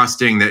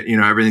 trusting that,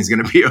 everything's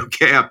going to be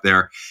okay up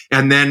there.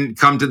 And then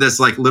come to this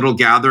like little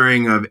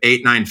gathering of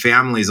 8-9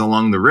 families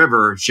along the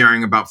river,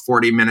 sharing about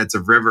 40 minutes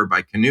of river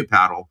by canoe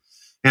paddle.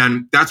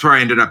 And that's where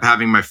I ended up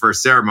having my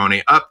first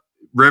ceremony. Up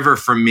river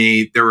from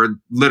me, there were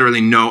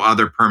literally no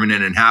other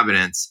permanent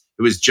inhabitants.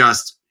 It was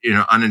just,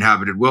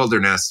 uninhabited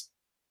wilderness.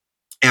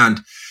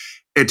 And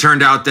it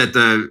turned out that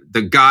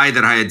the guy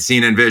that I had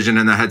seen in vision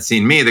and that had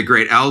seen me, the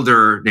great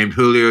elder named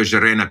Julio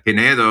Llerena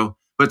Pinedo,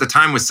 who at the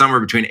time was somewhere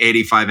between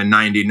 85 and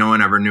 90. No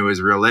one ever knew his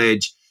real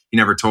age. He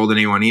never told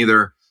anyone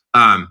either.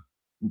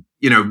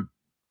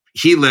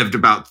 He lived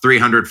about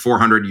 300,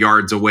 400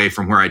 yards away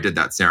from where I did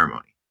that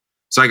ceremony.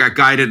 So I got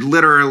guided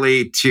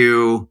literally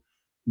to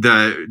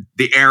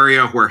the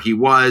area where he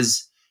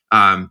was,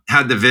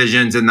 had the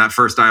visions in that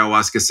first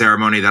ayahuasca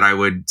ceremony that I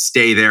would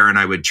stay there and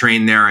I would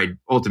train there. I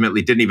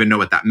ultimately didn't even know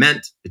what that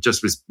meant. It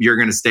just was, you're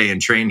going to stay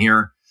and train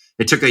here.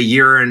 It took a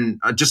year and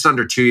just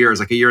under 2 years,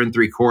 like a year and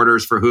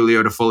 3/4 for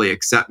Julio to fully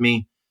accept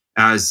me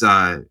as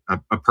a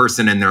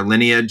person in their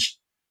lineage.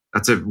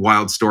 That's a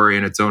wild story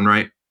in its own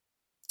right.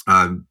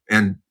 So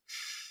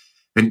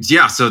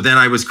then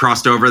I was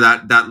crossed over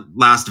that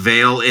last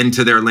veil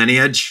into their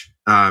lineage.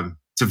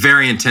 It's a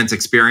very intense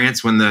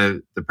experience when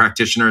the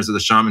practitioners or the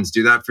shamans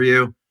do that for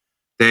you.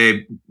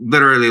 They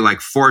literally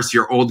like force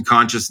your old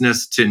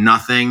consciousness to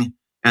nothing.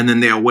 And then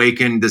they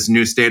awaken this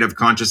new state of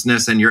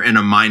consciousness and you're in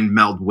a mind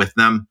meld with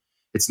them.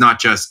 It's not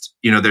just,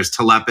 there's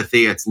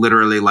telepathy. It's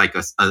literally like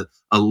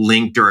a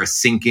linked or a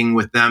syncing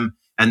with them.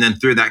 And then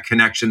through that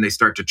connection, they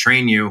start to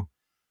train you.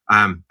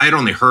 I'd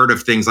only heard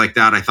of things like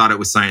that. I thought it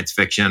was science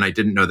fiction. I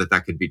didn't know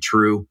that could be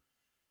true.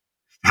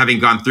 Having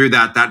gone through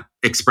that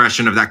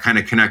expression of that kind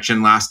of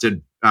connection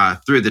lasted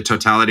through the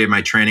totality of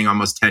my training,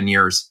 almost 10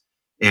 years.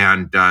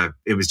 And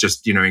it was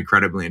just,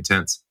 incredibly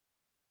intense.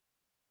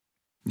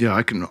 Yeah,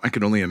 I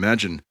can only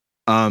imagine.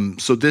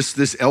 So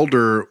this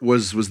elder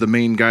was the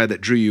main guy that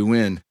drew you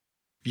in.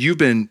 You've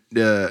been,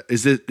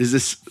 is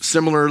this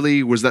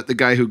similarly, was that the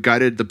guy who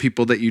guided the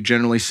people that you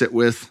generally sit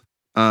with?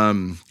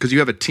 Because you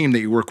have a team that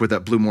you work with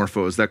at Blue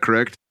Morpho, is that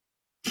correct?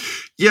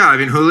 Yeah,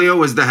 Julio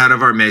was the head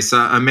of our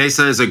mesa. A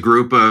mesa is a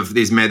group of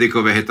these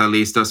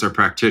médico-vegetalistas or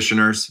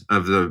practitioners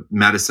of the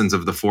medicines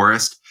of the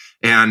forest.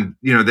 And,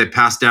 they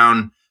pass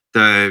down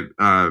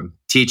the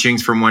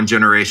teachings from one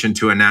generation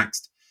to a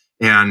next.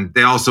 And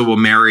they also will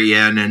marry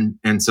in.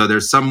 And so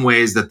there's some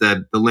ways that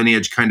the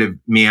lineage kind of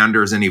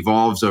meanders and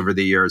evolves over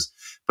the years.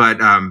 But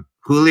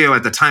Julio,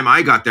 at the time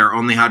I got there,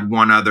 only had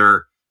one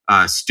other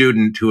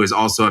student who was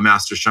also a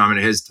master shaman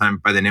at his time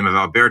by the name of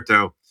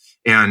Alberto.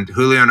 And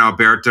Julio and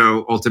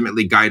Alberto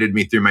ultimately guided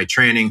me through my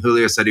training.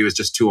 Julio said he was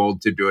just too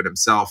old to do it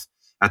himself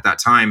at that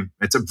time.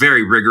 It's a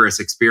very rigorous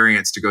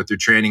experience to go through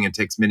training. It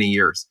takes many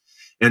years.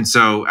 And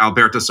so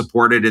Alberto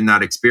supported in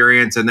that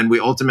experience. And then we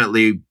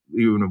ultimately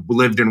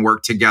lived and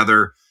worked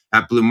together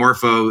at Blue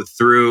Morpho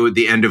through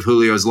the end of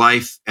Julio's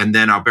life. And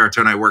then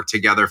Alberto and I worked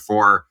together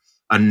for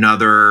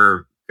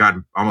another,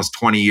 almost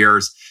 20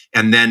 years.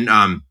 And then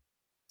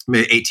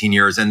 18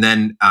 years. And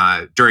then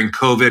during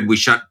COVID, we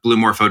shut Blue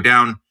Morpho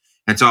down.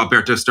 And so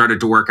Alberto started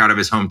to work out of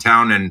his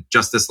hometown. And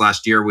just this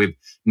last year, we've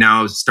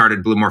now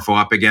started Blue Morpho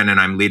up again, and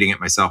I'm leading it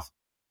myself.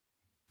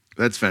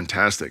 That's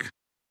fantastic.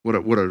 What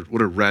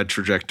a rad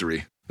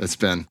trajectory that's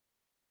been.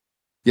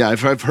 Yeah,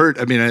 I've heard.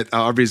 I mean,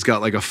 Aubrey's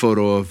got like a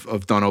photo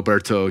of Don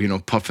Alberto,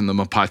 puffing the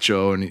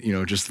mapacho,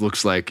 and just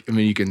looks like. I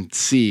mean, you can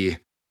see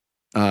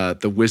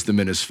the wisdom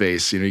in his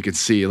face. You can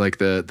see like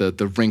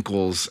the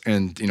wrinkles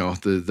and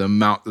the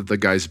amount that the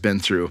guy's been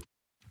through.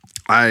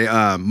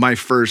 My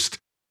first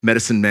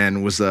medicine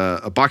man was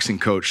a boxing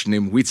coach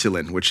named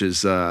Huitzilin, which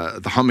is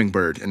the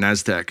hummingbird in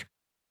Aztec,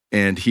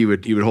 and he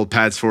would hold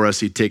pads for us.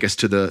 He'd take us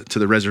to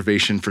the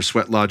reservation for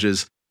sweat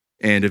lodges,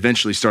 and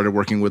eventually started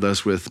working with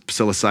us with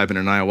psilocybin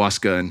and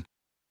ayahuasca.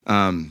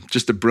 And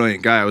just a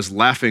brilliant guy. I was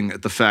laughing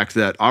at the fact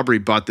that Aubrey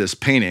bought this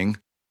painting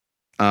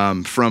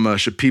from a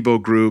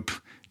Shipibo group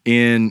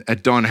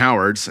at Don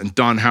Howard's, and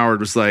Don Howard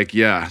was like,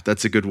 "Yeah,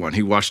 that's a good one."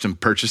 He watched him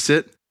purchase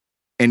it.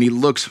 And he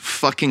looks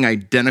fucking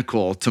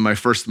identical to my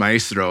first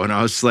maestro. And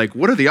I was like,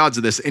 what are the odds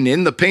of this? And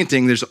in the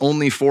painting, there's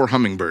only 4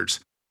 hummingbirds.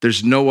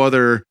 There's no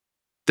other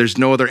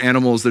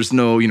animals. There's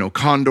no,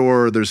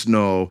 condor. There's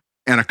no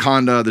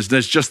anaconda.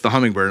 There's just the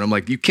hummingbird. And I'm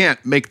like, you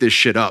can't make this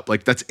shit up.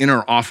 Like, that's in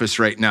our office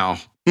right now.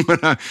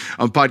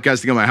 I'm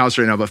podcasting at my house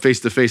right now, but face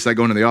to face, I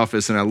go into the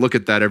office and I look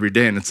at that every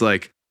day. And it's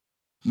like,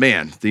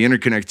 man, the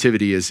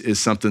interconnectivity is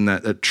something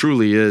that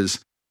truly is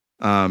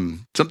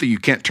something you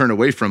can't turn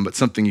away from, but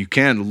something you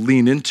can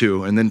lean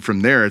into. And then from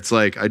there, it's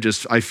like,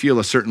 I feel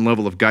a certain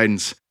level of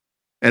guidance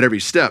at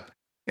every step.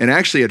 And I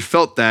actually had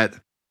felt that,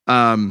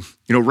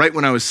 right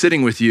when I was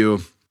sitting with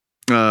you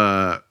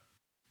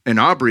and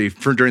Aubrey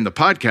during the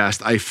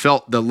podcast, I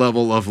felt the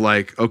level of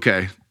like,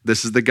 okay,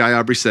 this is the guy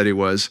Aubrey said he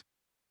was.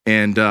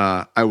 And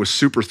I was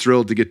super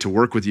thrilled to get to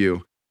work with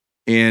you.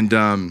 And,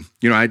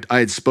 I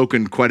had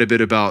spoken quite a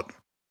bit about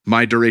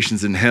my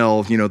durations in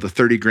hell, the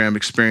 30-gram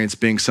experience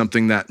being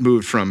something that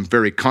moved from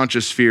very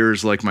conscious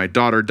fears like my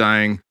daughter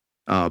dying,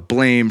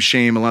 blame,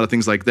 shame, a lot of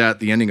things like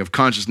that, the ending of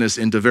consciousness,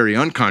 into very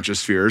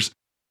unconscious fears.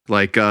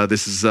 Like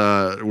this is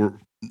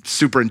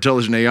super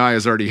intelligent AI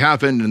has already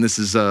happened, and this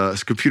is a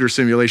computer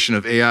simulation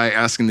of AI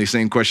asking the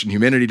same question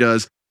humanity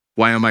does.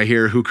 Why am I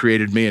here? Who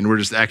created me? And we're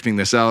just acting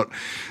this out.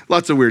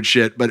 Lots of weird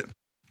shit. But,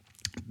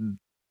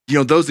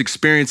 those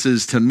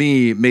experiences to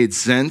me made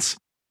sense.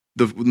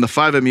 When the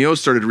 5-MeO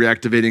started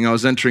reactivating, I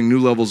was entering new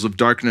levels of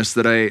darkness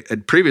that I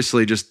had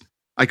previously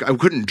I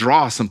couldn't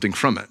draw something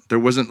from it. There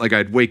wasn't like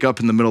I'd wake up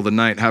in the middle of the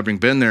night having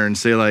been there and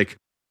say like,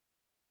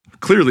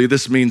 clearly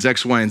this means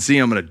X, Y, and Z.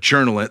 I'm going to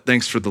journal it.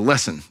 Thanks for the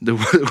lesson.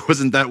 It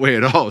wasn't that way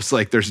at all. It's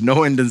like, there's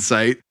no end in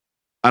sight.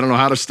 I don't know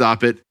how to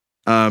stop it.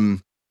 But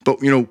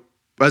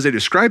as I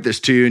described this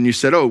to you and you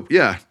said, oh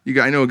yeah,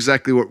 I know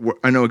exactly what we're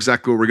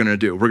going to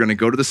do. We're going to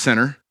go to the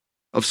center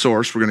of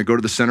source. We're going to go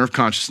to the center of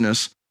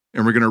consciousness.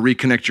 And we're going to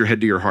reconnect your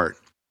head to your heart,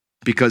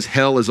 because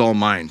hell is all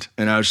mind.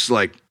 And I was just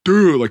like,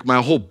 dude, like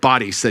my whole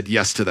body said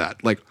yes to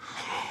that. Like,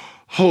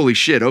 holy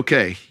shit.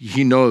 Okay.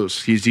 He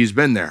knows he's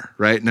been there.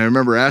 Right. And I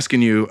remember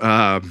asking you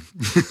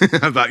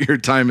about your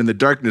time in the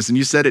darkness. And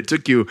you said it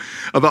took you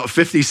about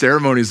 50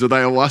 ceremonies with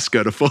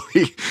ayahuasca to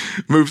fully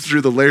move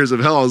through the layers of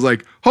hell. I was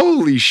like,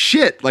 holy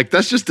shit. Like,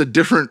 that's just a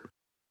different,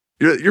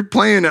 you're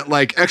playing at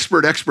like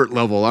expert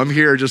level. I'm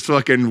here just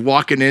fucking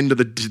walking into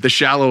the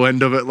shallow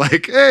end of it.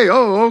 Like, hey,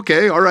 oh,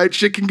 okay, all right,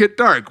 shit can get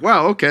dark.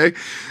 Wow, okay.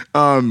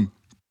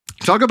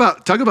 Talk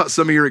about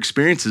some of your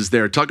experiences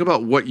there. Talk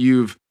about what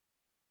you've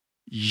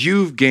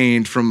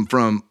gained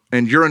from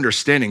and your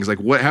understandings. Like,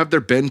 what have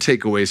there been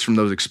takeaways from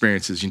those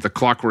experiences? The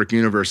Clockwork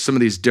Universe, some of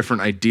these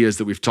different ideas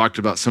that we've talked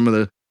about, some of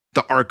the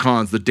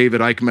archons, the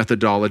David Icke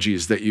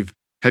methodologies that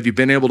have you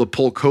been able to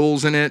poke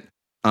holes in it?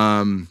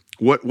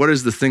 What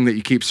is the thing that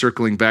you keep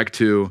circling back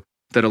to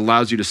that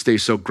allows you to stay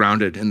so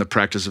grounded in the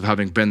practice of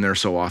having been there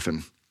so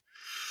often?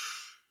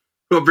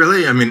 Well,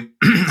 really, I mean,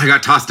 I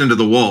got tossed into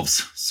the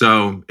wolves.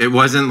 So it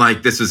wasn't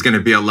like this was going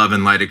to be a love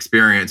and light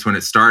experience when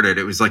it started.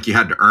 It was like you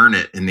had to earn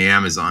it in the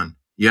Amazon.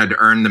 You had to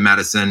earn the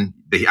medicine,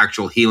 the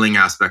actual healing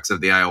aspects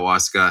of the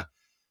ayahuasca.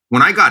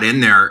 When I got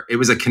in there, it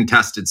was a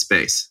contested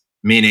space,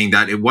 meaning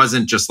that it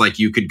wasn't just like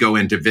you could go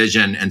into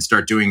vision and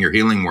start doing your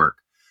healing work.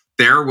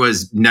 There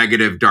was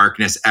negative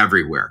darkness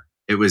everywhere.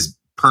 It was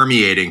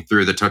permeating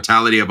through the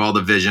totality of all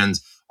the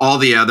visions. All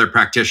the other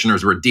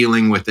practitioners were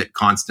dealing with it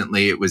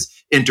constantly. It was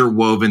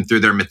interwoven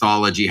through their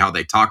mythology, how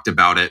they talked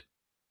about it.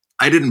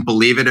 I didn't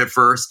believe it at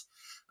first.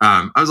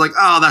 I was like,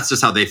 oh, that's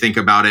just how they think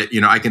about it.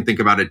 I can think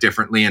about it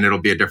differently and it'll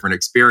be a different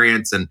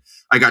experience. And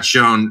I got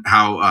shown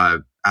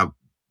how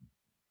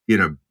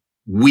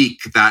weak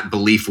that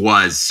belief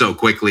was so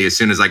quickly as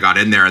soon as I got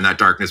in there and that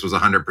darkness was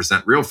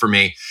 100% real for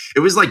me.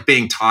 It was like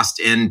being tossed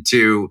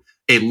into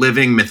a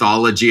living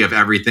mythology of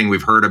everything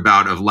we've heard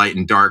about of light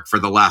and dark for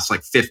the last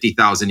like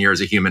 50,000 years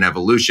of human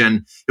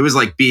evolution. It was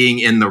like being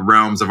in the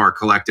realms of our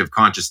collective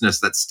consciousness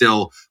that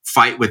still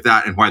fight with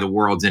that and why the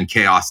world's in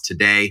chaos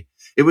today.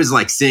 It was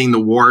like seeing the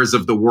wars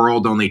of the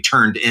world only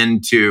turned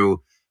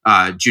into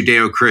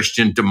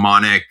Judeo-Christian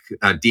demonic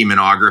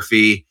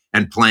demonography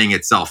and playing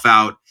itself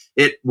out.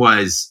 It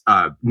was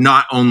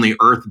not only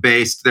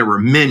earth-based, there were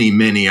many,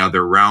 many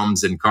other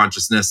realms in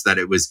consciousness that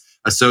it was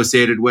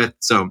associated with.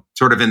 So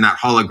sort of in that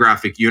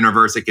holographic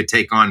universe, it could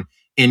take on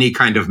any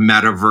kind of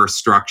metaverse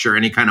structure,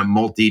 any kind of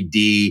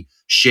multi-D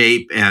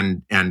shape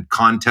and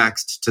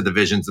context to the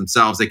visions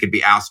themselves. They could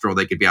be astral,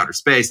 they could be outer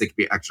space, they could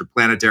be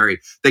extraplanetary,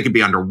 they could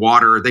be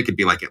underwater, they could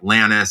be like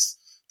Atlantis,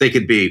 they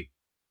could be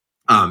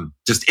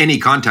just any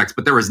context,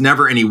 but there was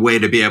never any way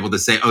to be able to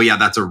say, oh yeah,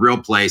 that's a real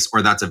place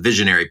or that's a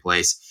visionary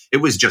place. It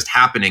was just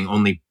happening.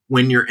 Only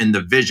when you're in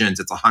the visions,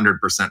 it's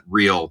 100%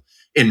 real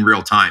in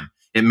real time.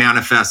 It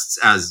manifests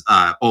as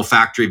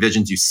olfactory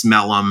visions. You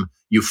smell them,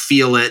 you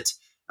feel it.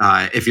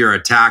 If you're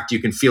attacked, you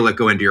can feel it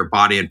go into your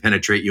body and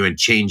penetrate you and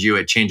change you.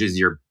 It changes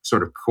your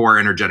sort of core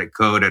energetic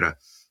code at a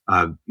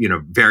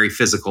very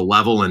physical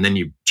level, and then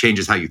you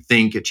changes how you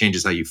think. It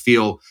changes how you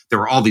feel. There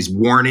were all these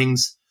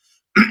warnings.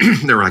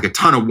 There were like a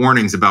ton of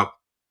warnings about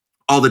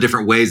all the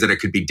different ways that it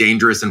could be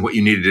dangerous and what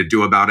you needed to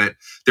do about it.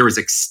 There was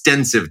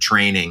extensive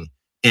training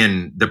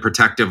in the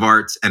protective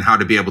arts and how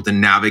to be able to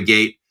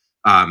navigate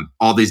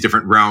all these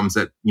different realms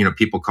that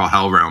people call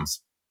hell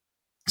realms.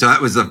 So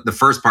that was the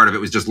first part of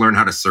it, was just learn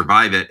how to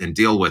survive it and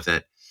deal with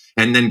it,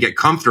 and then get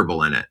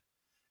comfortable in it.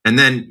 And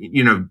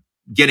then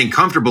getting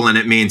comfortable in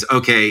it means,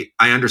 okay,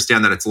 I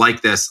understand that it's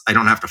like this. I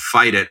don't have to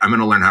fight it. I'm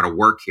going to learn how to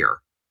work here.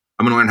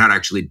 I'm going to learn how to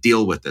actually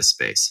deal with this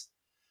space.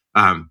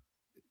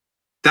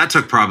 That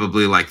took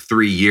probably like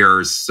 3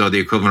 years. So the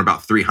equivalent of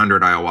about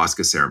 300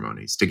 ayahuasca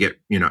ceremonies to get,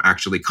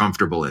 actually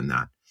comfortable in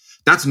that.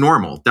 That's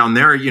normal. Down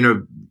there,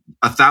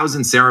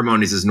 1,000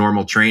 ceremonies is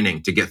normal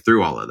training to get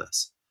through all of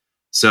this.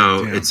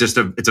 So yeah. It's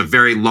a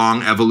very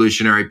long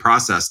evolutionary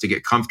process to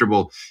get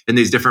comfortable in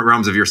these different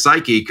realms of your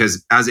psyche,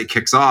 because as it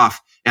kicks off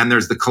and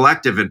there's the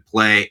collective at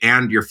play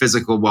and your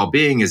physical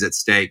well-being is at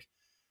stake,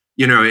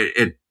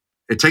 it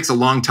takes a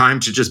long time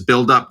to just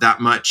build up that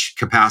much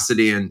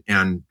capacity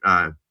and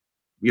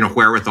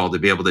wherewithal to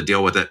be able to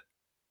deal with it.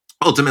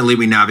 Ultimately,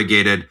 we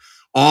navigated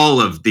all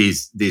of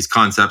these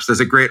concepts. There's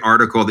a great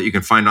article that you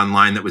can find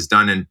online that was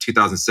done in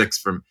 2006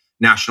 from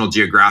National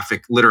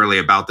Geographic, literally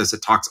about this.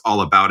 It talks all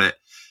about it.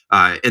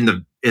 In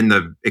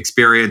the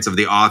experience of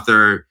the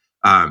author,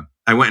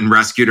 I went and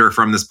rescued her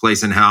from this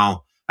place in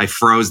hell. I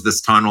froze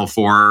this tunnel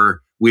for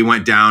her. We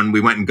went down.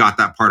 We went and got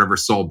that part of her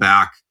soul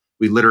back.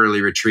 We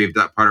literally retrieved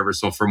that part of her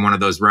soul from one of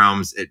those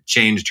realms. It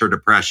changed her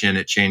depression.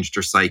 It changed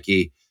her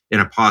psyche in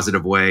a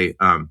positive way,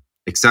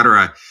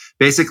 etc.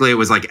 Basically, it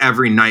was like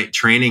every night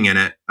training in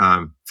it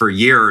for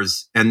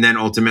years, and then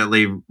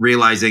ultimately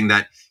realizing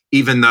that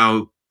even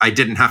though I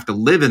didn't have to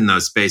live in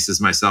those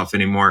spaces myself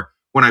anymore,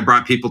 when I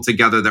brought people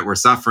together that were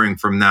suffering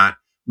from that,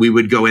 we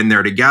would go in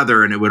there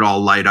together and it would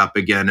all light up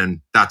again,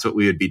 and that's what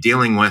we would be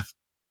dealing with.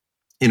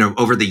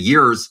 Over the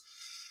years,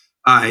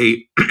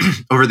 I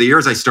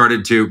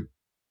started to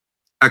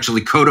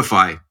actually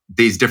codify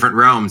these different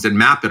realms and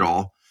map it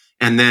all,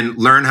 and then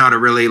learn how to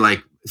really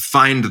like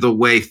find the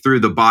way through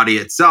the body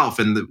itself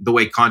and the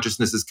way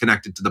consciousness is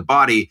connected to the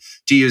body,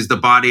 to use the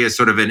body as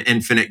sort of an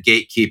infinite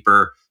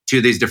gatekeeper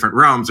to these different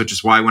realms, which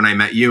is why when I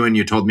met you and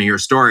you told me your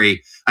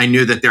story, I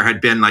knew that there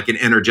had been like an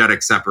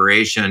energetic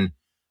separation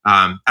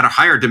at a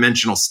higher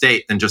dimensional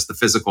state than just the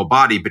physical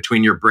body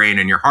between your brain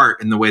and your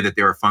heart and the way that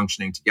they were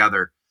functioning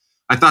together.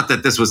 I thought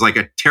that this was like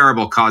a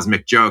terrible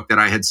cosmic joke, that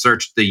I had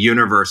searched the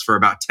universe for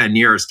about 10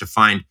 years to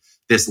find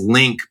this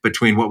link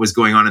between what was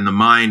going on in the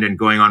mind and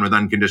going on with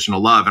unconditional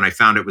love. And I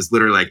found it was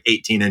literally like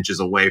 18 inches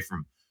away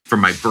from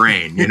my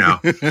brain, I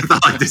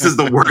thought like, this is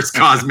the worst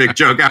cosmic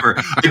joke ever.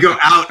 I go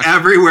out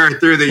everywhere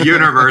through the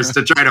universe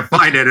to try to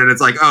find it. And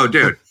it's like, oh,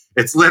 dude,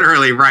 it's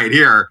literally right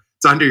here.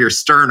 It's under your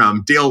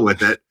sternum. Deal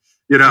with it.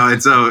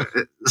 And so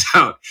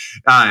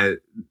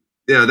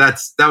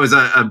that was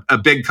a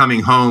big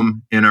coming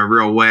home in a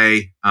real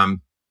way.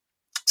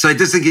 So I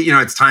just think,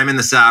 it's time in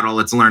the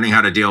saddle. It's learning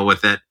how to deal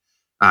with it.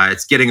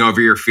 It's getting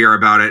over your fear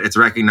about it. It's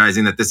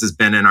recognizing that this has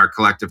been in our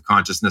collective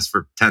consciousness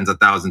for tens of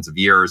thousands of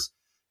years.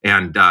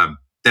 And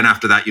then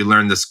after that, you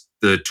learn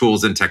the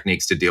tools and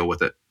techniques to deal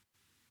with it.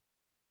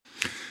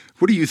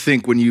 What do you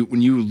think when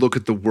you look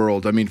at the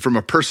world? I mean, from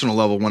a personal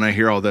level, when I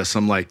hear all this,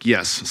 I'm like,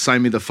 yes,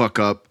 sign me the fuck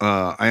up.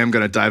 I am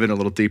going to dive in a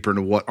little deeper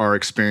into what our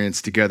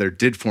experience together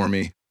did for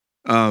me.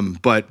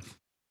 But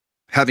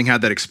having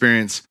had that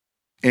experience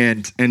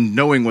and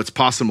knowing what's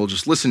possible,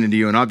 just listening to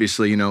you, and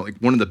obviously, like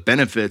one of the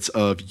benefits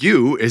of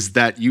you is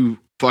that you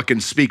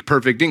fucking speak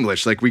perfect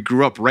English. Like we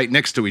grew up right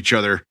next to each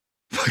other,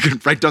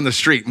 fucking right down the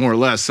street, more or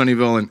less,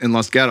 Sunnyvale and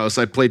Los Gatos.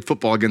 I played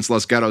football against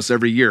Los Gatos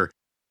every year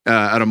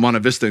out of Monte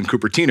Vista and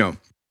Cupertino.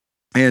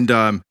 And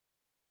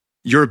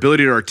your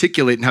ability to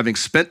articulate and having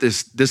spent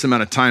this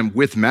amount of time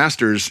with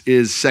masters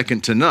is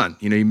second to none.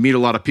 You know, you meet a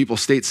lot of people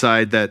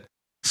stateside that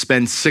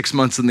spend 6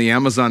 months in the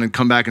Amazon and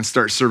come back and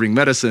start serving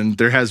medicine.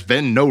 There has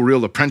been no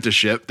real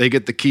apprenticeship. They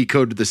get the key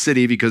code to the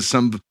city because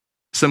some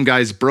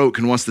guy's broke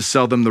and wants to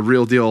sell them the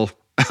real deal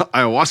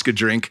ayahuasca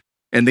drink,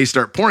 and they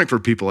start pouring for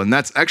people. And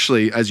that's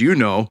actually, as you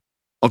know,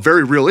 a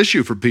very real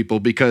issue for people,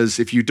 because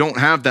if you don't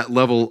have that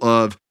level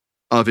of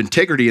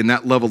integrity and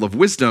that level of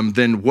wisdom,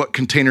 then what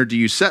container do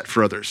you set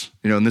for others?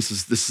 You know, and this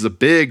is a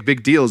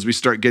big deal as we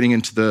start getting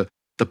into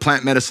the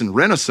plant medicine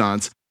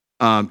renaissance,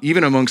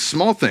 even amongst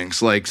small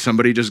things like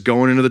somebody just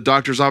going into the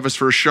doctor's office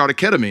for a shot of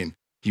ketamine.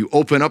 You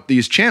open up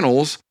these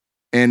channels,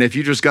 and if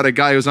you just got a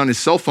guy who's on his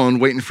cell phone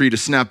waiting for you to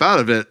snap out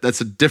of it, that's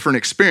a different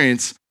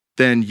experience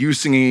than you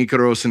singing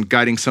Icaros and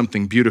guiding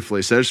something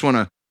beautifully. So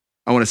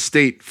I want to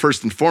state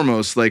first and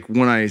foremost, like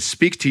when I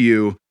speak to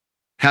you,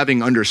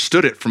 having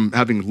understood it from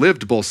having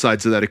lived both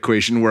sides of that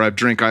equation, where I've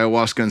drank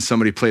ayahuasca and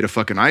somebody played a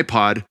fucking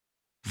iPod,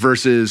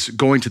 versus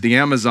going to the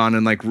Amazon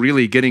and like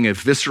really getting a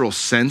visceral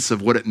sense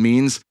of what it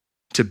means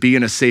to be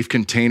in a safe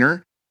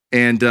container.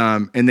 And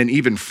then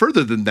even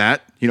further than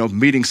that, you know,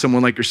 meeting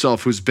someone like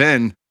yourself who's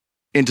been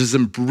into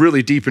some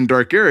really deep and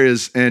dark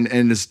areas and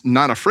is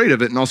not afraid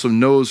of it, and also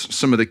knows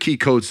some of the key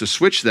codes to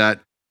switch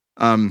that,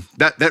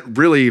 that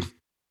really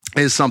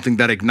is something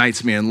that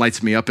ignites me and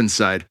lights me up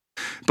inside.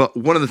 But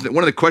one of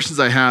the questions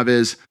I have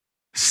is,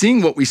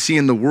 seeing what we see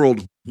in the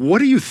world, what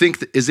do you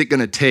think is it going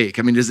to take?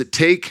 I mean, does it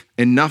take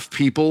enough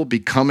people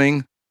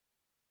becoming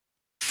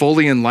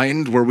fully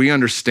enlightened where we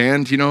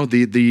understand, you know,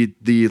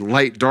 the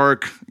light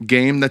dark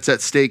game that's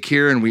at stake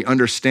here, and we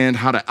understand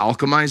how to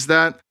alchemize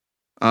that?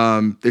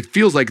 It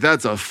feels like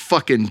that's a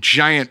fucking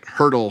giant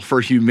hurdle for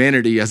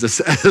humanity as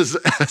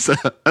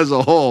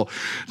a whole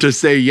to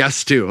say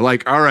yes to.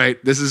 Like, all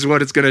right, this is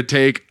what it's going to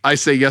take. I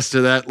say yes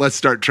to that. Let's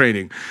start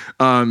training.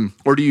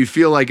 Or do you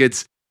feel like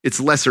it's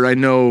lesser? I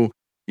know,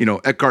 you know,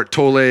 Eckhart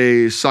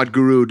Tolle,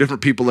 Sadhguru,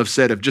 different people have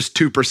said if just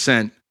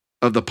 2%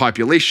 of the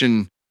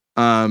population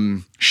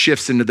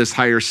shifts into this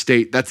higher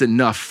state, that's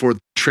enough for the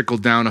trickle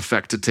down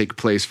effect to take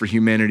place for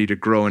humanity to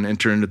grow and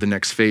enter into the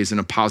next phase in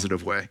a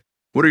positive way.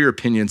 What are your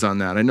opinions on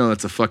that? I know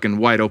that's a fucking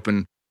wide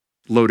open,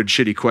 loaded,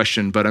 shitty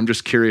question, but I'm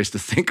just curious to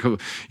think of,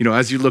 you know,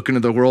 as you look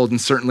into the world, and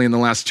certainly in the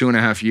last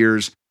 2.5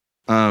 years,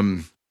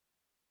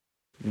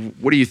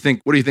 what do you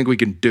think we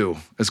can do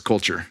as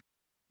culture?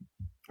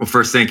 Well,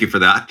 first, thank you for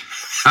that.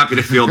 Happy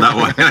to feel that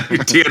one. You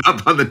tee it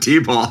up on the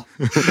T-ball.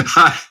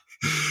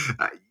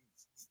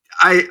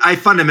 I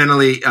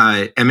fundamentally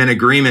am in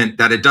agreement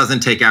that it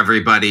doesn't take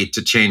everybody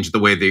to change the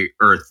way the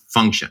earth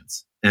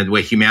functions and the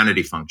way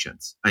humanity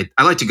functions. I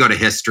like to go to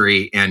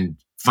history and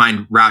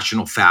find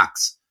rational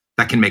facts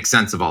that can make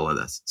sense of all of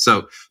this.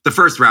 So the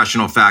first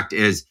rational fact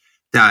is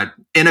that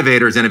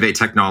innovators innovate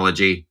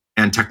technology,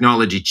 and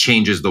technology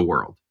changes the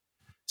world.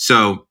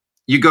 So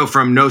you go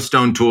from no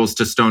stone tools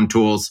to stone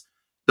tools.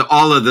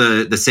 All of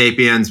the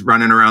sapiens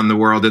running around the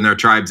world in their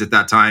tribes at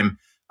that time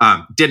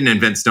didn't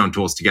invent stone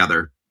tools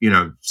together. You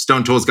know,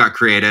 stone tools got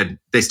created.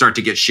 They start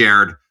to get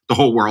shared. The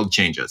whole world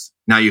changes.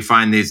 Now you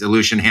find these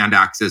Aleutian hand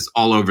axes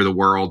all over the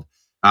world,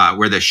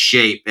 where the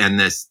shape and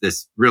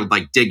this real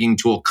like digging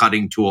tool,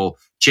 cutting tool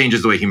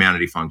changes the way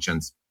humanity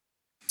functions.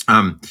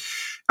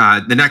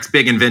 The next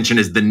big invention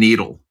is the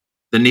needle.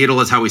 The needle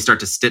is how we start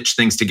to stitch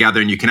things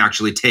together, and you can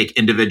actually take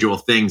individual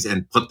things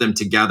and put them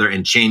together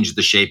and change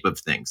the shape of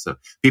things. So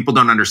people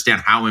don't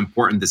understand how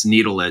important this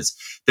needle is.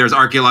 There's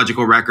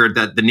archaeological record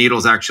that the needle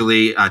is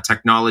actually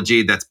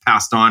technology that's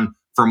passed on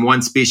from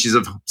one species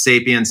of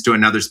sapiens to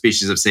another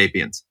species of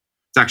sapiens.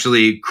 It's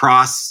actually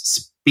cross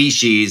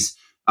species,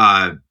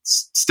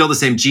 still the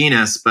same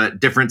genus, but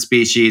different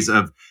species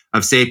of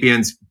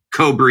sapiens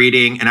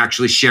co-breeding and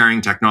actually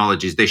sharing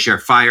technologies. They share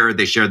fire,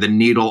 they share the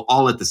needle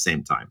all at the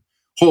same time.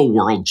 Whole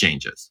world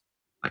changes.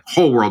 Like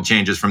whole world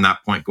changes from that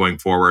point going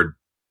forward.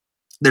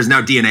 There's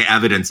now DNA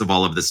evidence of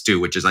all of this too,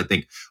 which is, I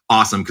think,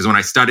 awesome, because when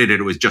I studied it,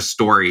 it was just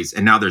stories.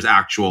 And now there's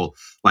actual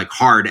like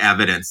hard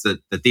evidence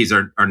that these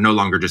are no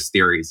longer just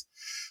theories.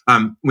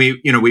 We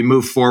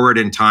move forward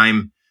in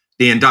time.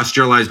 The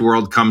industrialized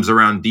world comes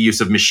around the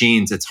use of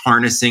machines. It's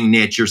harnessing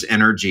nature's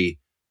energy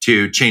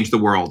to change the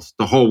world.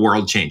 The whole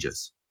world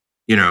changes,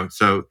 you know,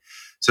 so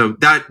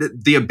that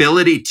the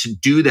ability to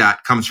do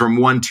that comes from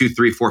 1, 2,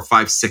 3, 4,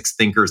 5, 6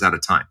 thinkers at a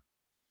time.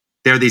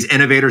 There are these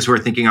innovators who are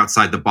thinking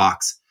outside the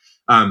box.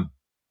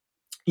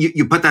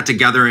 You put that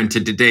together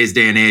into today's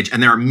day and age,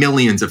 and there are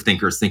millions of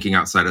thinkers thinking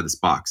outside of this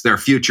box. There are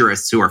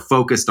futurists who are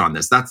focused on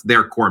this. That's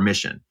their core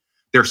mission.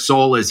 Their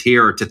soul is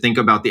here to think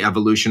about the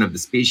evolution of the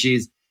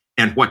species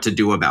and what to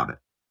do about it.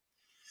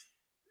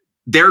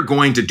 They're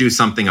going to do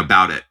something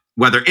about it,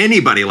 whether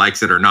anybody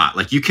likes it or not.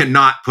 Like, you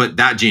cannot put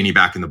that genie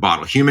back in the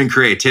bottle. Human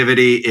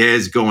creativity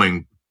is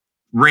going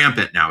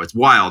rampant now. It's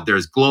wild.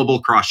 There's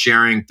global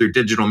cross-sharing through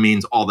digital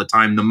means all the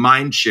time. The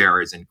mind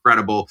share is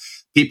incredible.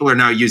 People are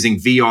now using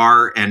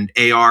VR and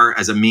AR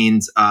as a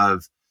means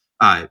of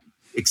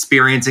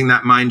experiencing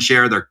that mind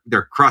share.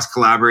 They're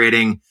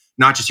cross-collaborating,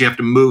 not just you have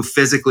to move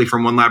physically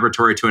from one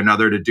laboratory to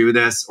another to do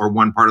this, or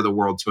one part of the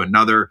world to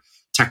another.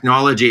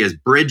 Technology is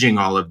bridging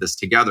all of this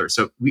together.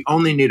 So we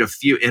only need a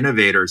few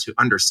innovators who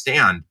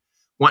understand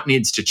what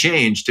needs to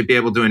change to be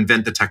able to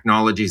invent the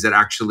technologies that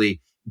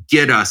actually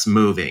get us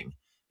moving.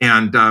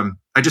 And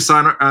I just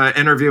saw an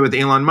interview with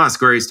Elon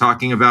Musk where he's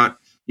talking about,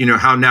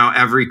 how now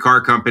every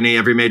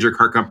major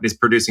car company is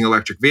producing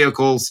electric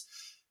vehicles.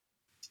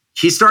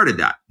 He started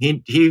that.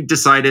 He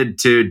decided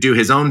to do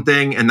his own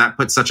thing, and that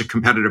puts such a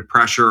competitive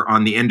pressure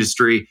on the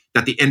industry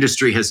that the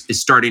industry is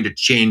starting to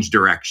change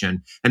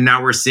direction. And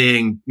now we're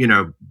seeing,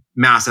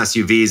 mass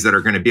SUVs that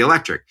are going to be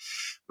electric.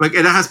 Like,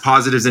 it has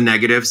positives and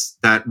negatives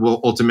that will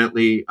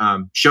ultimately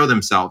show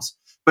themselves.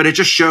 But it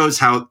just shows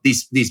how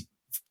these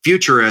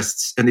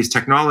futurists and these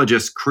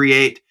technologists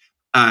create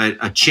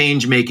a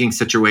change-making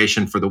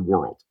situation for the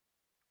world.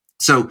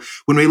 So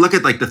when we look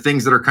at like the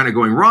things that are kind of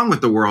going wrong with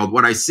the world,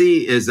 what I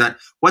see is that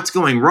what's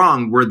going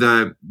wrong were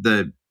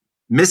the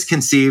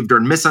misconceived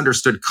or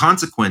misunderstood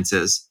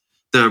consequences,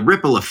 the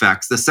ripple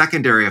effects, the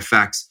secondary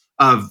effects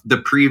of the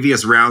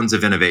previous rounds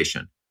of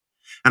innovation.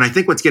 And I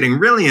think what's getting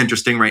really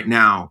interesting right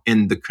now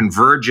in the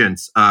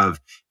convergence of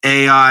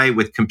AI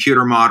with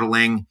computer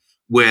modeling,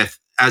 with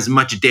as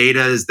much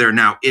data as there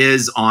now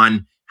is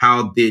on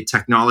how the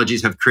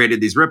technologies have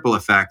created these ripple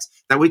effects,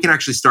 that we can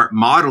actually start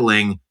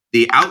modeling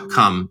the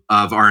outcome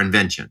of our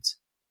inventions,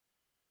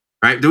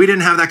 right? We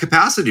didn't have that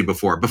capacity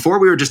before. Before,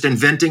 we were just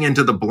inventing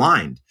into the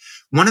blind.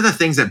 One of the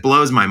things that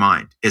blows my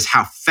mind is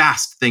how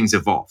fast things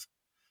evolve.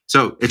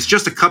 So it's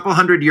just a couple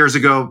hundred years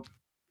ago,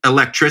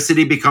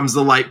 electricity becomes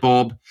the light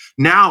bulb.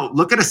 Now,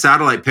 look at a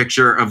satellite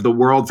picture of the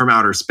world from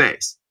outer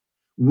space.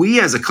 We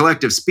as a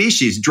collective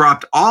species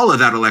dropped all of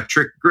that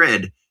electric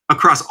grid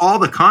across all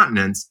the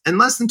continents in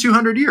less than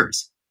 200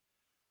 years.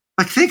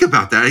 Like, think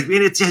about that. I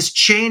mean, it has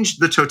changed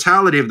the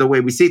totality of the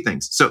way we see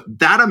things. So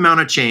that amount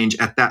of change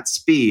at that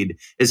speed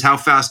is how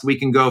fast we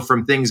can go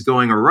from things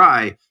going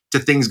awry to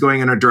things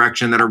going in a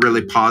direction that are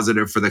really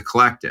positive for the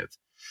collective.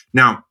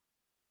 Now,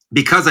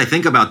 because I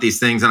think about these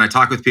things and I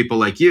talk with people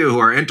like you who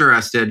are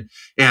interested,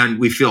 and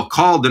we feel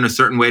called in a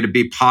certain way to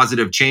be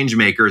positive change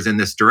makers in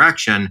this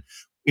direction,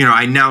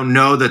 I now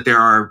know that there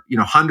are,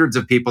 hundreds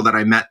of people that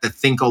I met that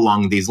think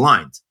along these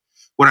lines.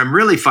 What I'm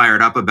really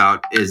fired up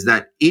about is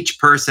that each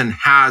person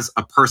has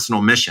a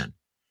personal mission.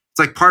 It's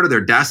like part of their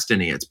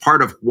destiny. It's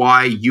part of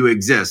why you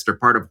exist, or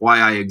part of why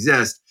I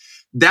exist.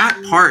 That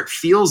part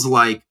feels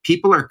like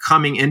people are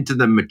coming into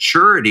the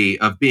maturity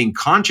of being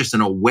conscious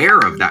and aware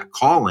of that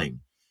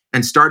calling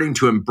and starting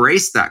to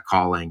embrace that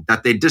calling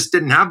that they just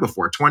didn't have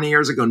before. 20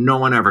 years ago, no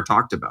one ever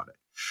talked about it.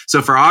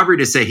 So for Aubrey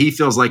to say he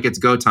feels like it's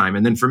go time,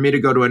 and then for me to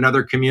go to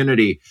another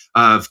community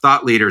of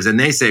thought leaders and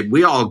they say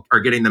we all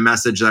are getting the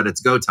message that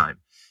it's go time.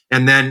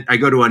 And then I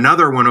go to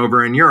another one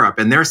over in Europe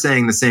and they're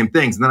saying the same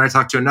things. And then I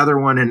talk to another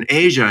one in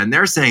Asia and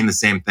they're saying the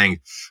same thing.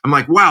 I'm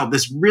like, wow,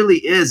 this really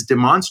is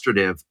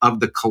demonstrative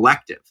of the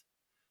collective.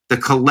 The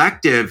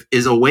collective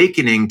is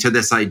awakening to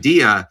this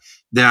idea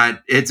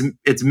that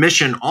it's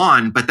mission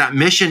on, but that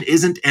mission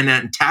isn't an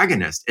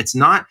antagonist. It's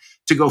not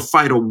to go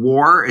fight a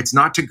war. It's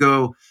not to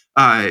go,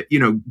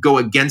 go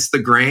against the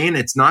grain.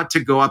 It's not to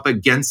go up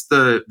against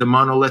the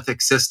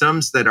monolithic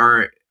systems that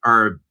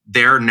are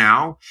there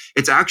now.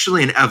 It's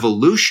actually an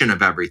evolution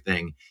of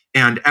everything,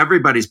 and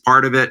everybody's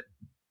part of it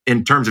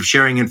in terms of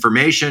sharing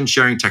information,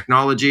 sharing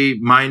technology,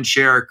 mind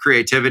share,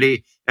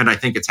 creativity, and I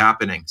think it's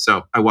happening.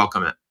 So I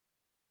welcome it.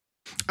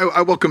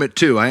 I welcome it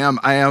too. I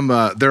am.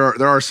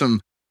 There are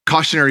some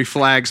cautionary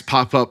flags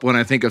pop up when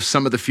I think of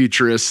some of the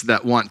futurists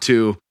that want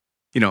to,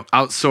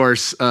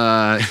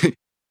 outsource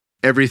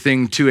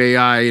everything to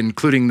AI,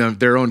 including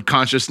their own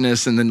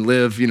consciousness, and then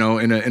live,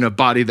 in a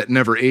body that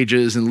never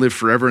ages and live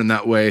forever in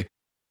that way.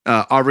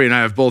 Aubrey and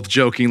I have both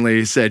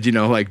jokingly said, drink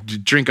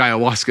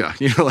ayahuasca.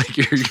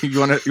 You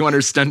want to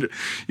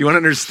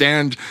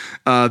understand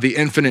the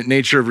infinite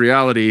nature of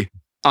reality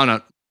on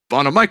a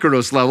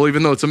microdose level,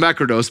 even though it's a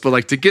macrodose.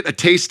 But to get a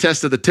taste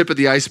test of the tip of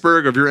the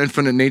iceberg of your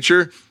infinite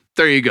nature,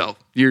 there you go.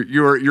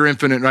 You're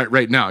infinite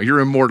right now.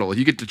 You're immortal.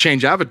 You get to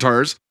change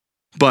avatars,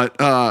 but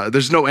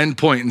there's no end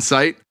point in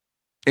sight.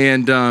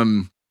 And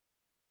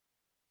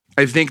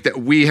I think that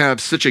we have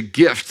such a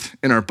gift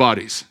in our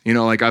bodies.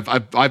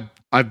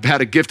 I've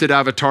had a gifted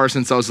avatar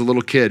since I was a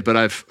little kid, but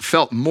I've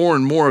felt more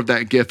and more of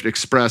that gift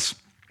express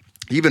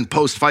even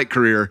post-fight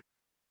career.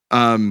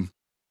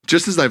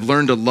 Just as I've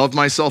learned to love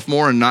myself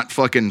more and not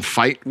fucking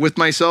fight with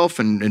myself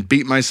and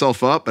beat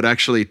myself up, but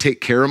actually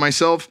take care of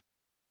myself,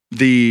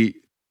 the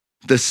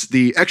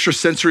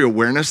extrasensory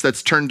awareness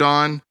that's turned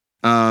on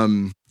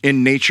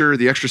in nature,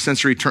 the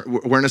extrasensory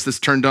awareness that's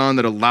turned on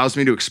that allows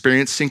me to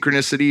experience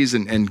synchronicities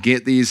and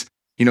get these,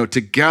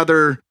 to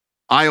gather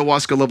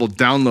ayahuasca level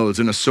downloads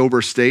in a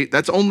sober state.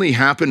 That's only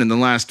happened in the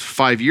last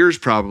 5 years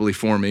probably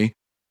for me.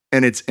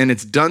 And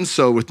it's done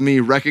so with me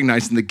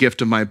recognizing the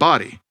gift of my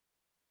body.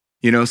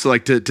 So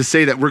to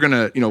say that we're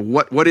going to,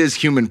 what is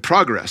human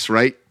progress,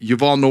 right?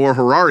 Yuval Noah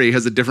Harari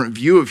has a different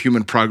view of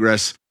human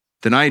progress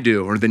than I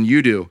do or than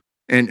you do.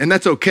 And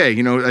that's okay.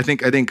 I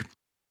think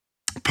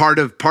part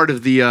of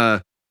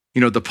the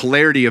the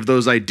polarity of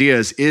those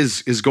ideas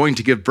is going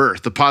to give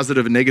birth. The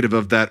positive and negative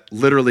of that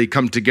literally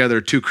come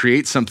together to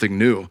create something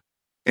new.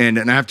 And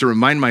I have to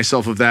remind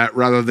myself of that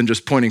rather than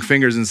just pointing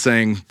fingers and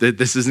saying that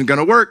this isn't going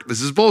to work.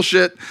 This is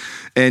bullshit.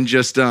 And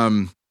just,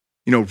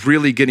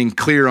 really getting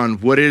clear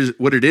on what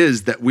it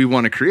is that we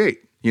want to create,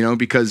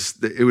 because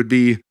it would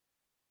be,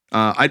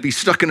 I'd be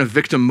stuck in a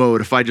victim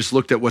mode if I just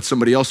looked at what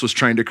somebody else was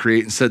trying to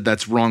create and said,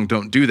 that's wrong,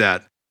 don't do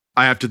that.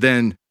 I have to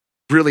then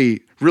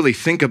really, really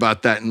think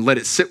about that and let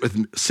it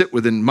sit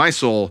within my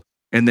soul,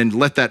 and then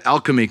let that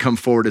alchemy come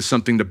forward as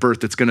something to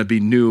birth that's going to be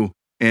new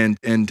and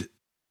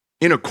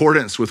in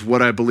accordance with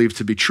what I believe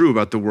to be true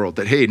about the world.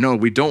 That, hey, no,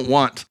 we don't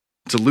want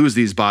to lose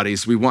these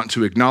bodies. We want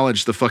to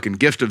acknowledge the fucking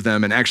gift of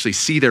them and actually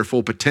see their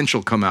full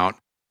potential come out,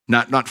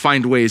 not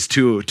find ways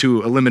to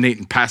eliminate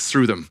and pass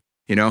through them,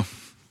 Yeah,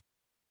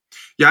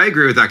 I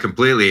agree with that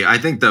completely. I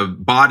think the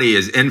body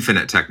is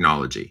infinite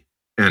technology,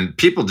 and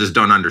people just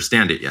don't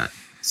understand it yet.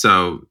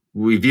 So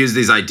we've used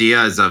these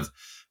ideas of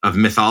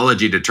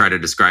mythology to try to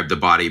describe the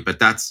body, but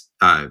that's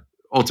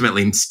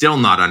ultimately still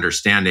not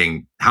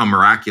understanding how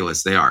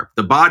miraculous they are.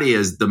 The body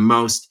is the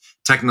most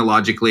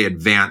technologically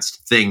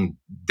advanced thing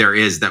there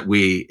is that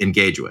we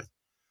engage with.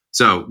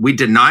 So we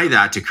deny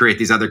that to create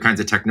these other kinds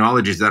of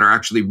technologies that are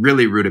actually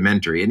really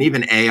rudimentary. And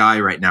even AI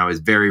right now is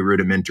very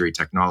rudimentary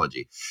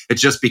technology.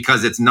 It's just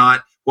because it's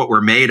not what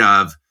we're made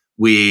of,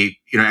 we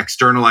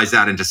externalize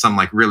that into some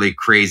like really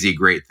crazy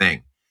great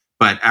thing.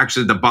 But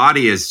actually the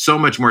body is so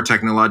much more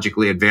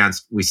technologically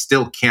advanced, we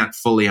still can't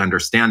fully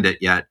understand it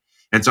yet.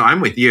 And so I'm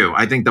with you.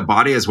 I think the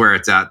body is where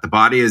it's at. The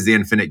body is the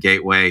infinite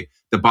gateway.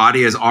 The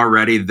body is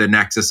already the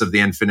nexus of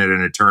the infinite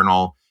and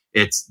eternal.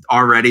 It's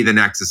already the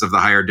nexus of the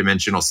higher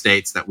dimensional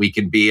states that we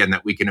can be and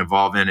that we can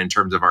evolve in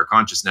terms of our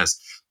consciousness.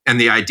 And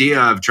the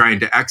idea of trying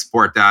to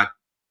export that,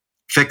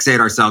 fixate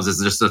ourselves as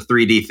just a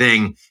 3D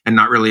thing and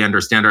not really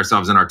understand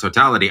ourselves in our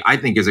totality, I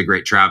think is a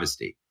great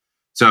travesty.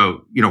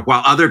 So,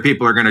 while other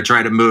people are going to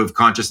try to move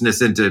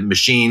consciousness into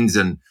machines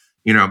and,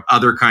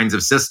 other kinds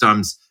of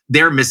systems,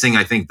 they're missing,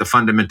 I think, the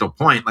fundamental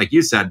point, like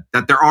you said,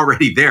 that they're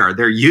already there.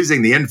 They're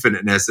using the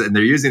infiniteness and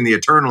they're using the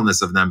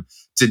eternalness of them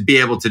to be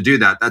able to do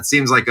that. That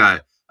seems like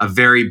a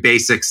very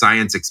basic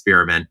science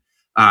experiment.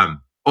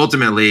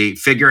 Ultimately,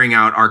 figuring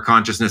out our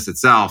consciousness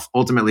itself,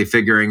 ultimately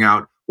figuring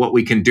out what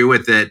we can do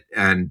with it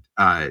and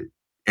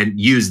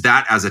use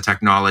that as a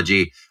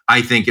technology,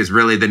 I think is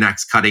really the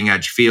next cutting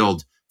edge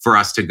field for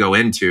us to go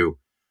into.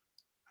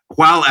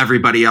 While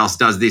everybody else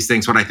does these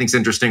things, what I think is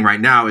interesting right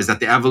now is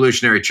that the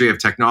evolutionary tree of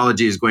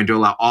technology is going to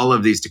allow all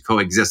of these to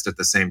coexist at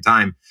the same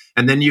time.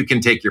 And then you can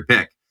take your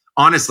pick.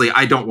 Honestly,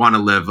 I don't want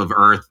to live of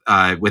Earth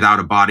without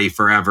a body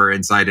forever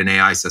inside an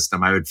AI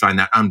system. I would find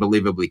that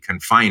unbelievably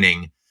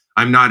confining.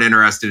 I'm not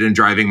interested in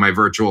driving my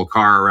virtual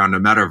car around a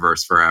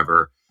metaverse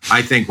forever.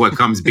 I think what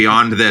comes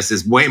beyond this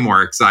is way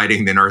more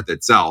exciting than Earth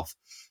itself.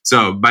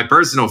 So my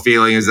personal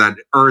feeling is that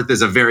Earth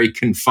is a very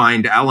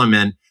confined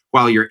element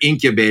while you're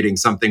incubating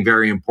something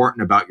very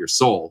important about your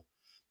soul.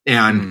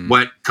 And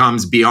what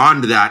comes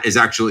beyond that is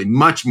actually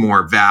much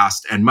more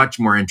vast and much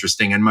more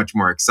interesting and much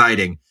more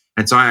exciting.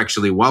 And so I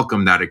actually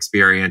welcome that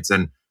experience.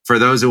 And for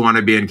those who want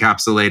to be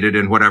encapsulated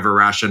in whatever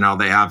rationale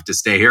they have to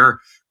stay here,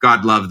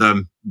 God love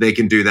them. They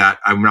can do that.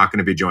 I'm not going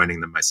to be joining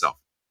them myself.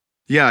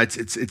 Yeah,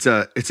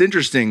 it's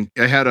interesting.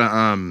 I had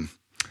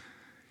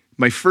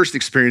my first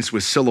experience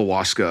with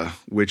Psilohuasca,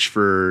 which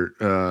for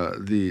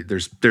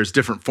there's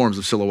different forms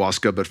of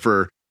Psilohuasca, but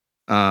for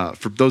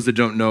those that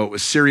don't know, it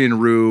was Syrian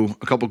rue,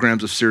 a couple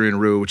grams of Syrian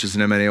rue, which is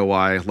an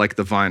MNAOI, like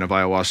the vine of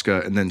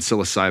ayahuasca, and then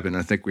psilocybin.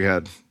 I think we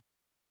had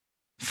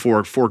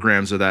 4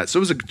 grams of that. So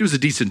it was a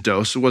decent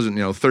dose. It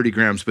wasn't 30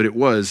 grams, but it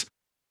was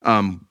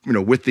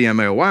with the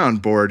MAOI on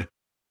board,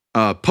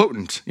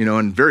 potent,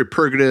 and very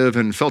purgative,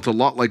 and felt a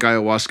lot like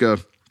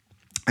ayahuasca.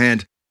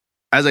 And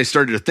as I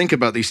started to think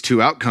about these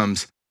two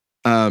outcomes,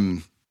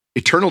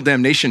 eternal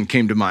damnation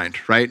came to mind,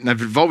 right? And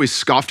I've always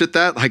scoffed at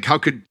that. Like, how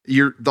could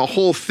the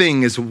whole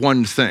thing is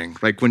one thing.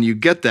 Like, when you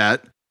get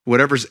that,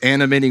 whatever's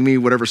animating me,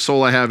 whatever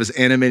soul I have is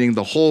animating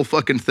the whole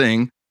fucking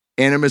thing.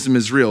 Animism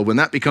is real. When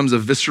that becomes a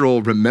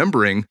visceral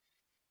remembering,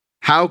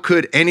 how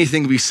could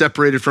anything be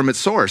separated from its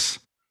source?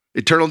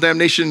 Eternal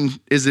damnation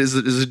is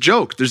a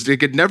joke. It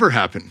could never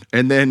happen.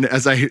 And then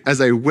as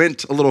I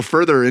went a little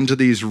further into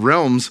these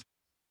realms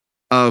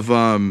of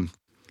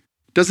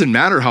doesn't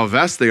matter how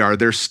vast they are,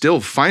 they're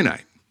still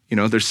finite.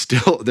 There's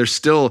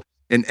still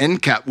an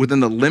end cap within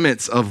the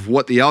limits of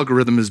what the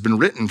algorithm has been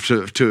written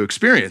to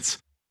experience.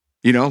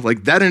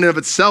 Like that in and of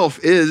itself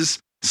is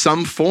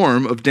some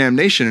form of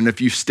damnation. And if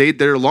you've stayed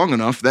there long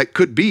enough, that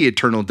could be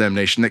eternal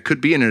damnation. That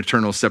could be an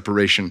eternal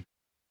separation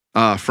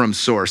from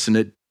source.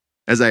 And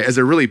as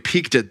I really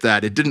peeked at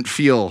that, it didn't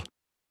feel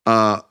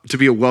to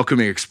be a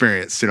welcoming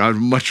experience. I'd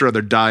much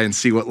rather die and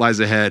see what lies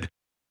ahead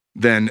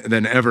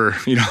than ever,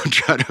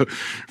 try to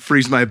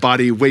freeze my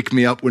body, wake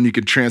me up when you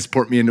could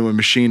transport me into a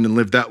machine and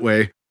live that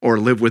way, or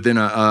live within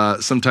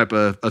some type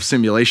of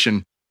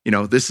simulation.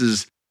 This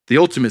is the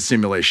ultimate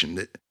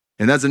simulation.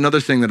 And that's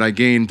another thing that I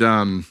gained.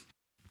 I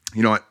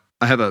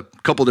have a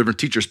couple different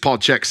teachers. Paul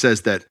Chek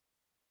says that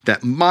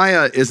that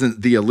Maya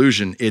isn't the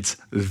illusion, it's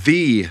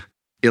the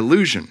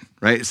illusion,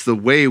 right? It's the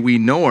way we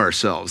know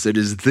ourselves. It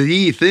is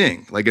the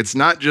thing. Like, it's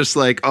not just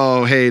like,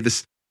 oh, hey,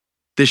 this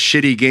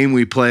shitty game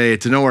we play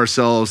to know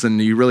ourselves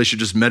and you really should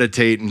just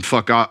meditate and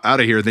fuck out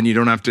of here, then you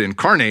don't have to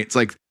incarnate. It's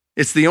like,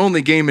 it's the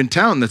only game in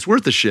town that's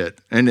worth a shit.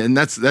 And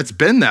that's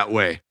been that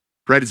way,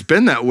 right? It's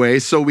been that way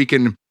so we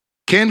can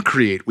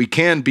create. We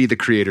can be the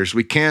creators.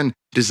 We can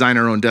design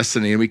our own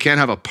destiny, and we can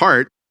have a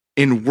part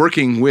in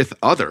working with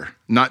other,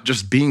 not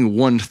just being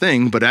one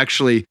thing, but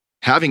actually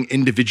having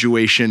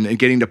individuation and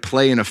getting to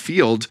play in a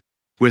field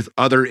with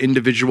other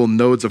individual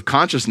nodes of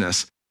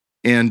consciousness.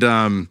 And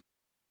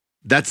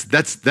that's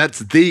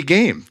the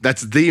game.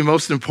 That's the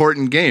most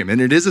important game.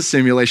 And it is a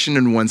simulation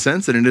in one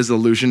sense, and it is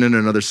illusion in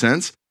another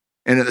sense.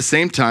 And at the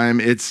same time,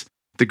 it's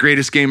the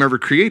greatest game ever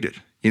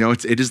created.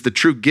 It is the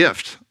true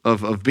gift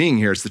of being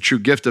here. It's the true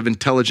gift of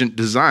intelligent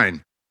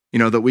design,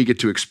 that we get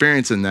to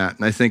experience in that.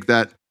 And I think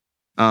that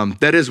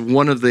that is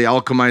one of the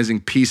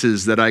alchemizing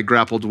pieces that I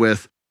grappled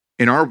with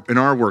in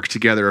our work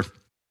together,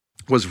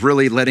 was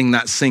really letting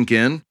that sink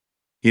in.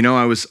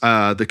 I was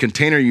the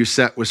container you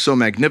set was so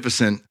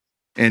magnificent,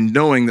 and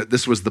knowing that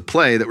this was the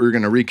play, that we were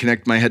going to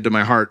reconnect my head to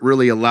my heart,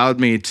 really allowed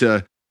me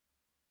to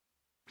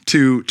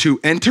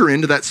enter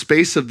into that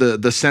space of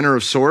the center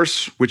of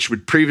source, which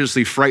would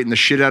previously frighten the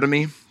shit out of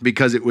me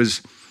because it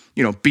was,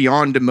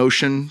 beyond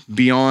emotion,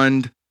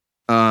 beyond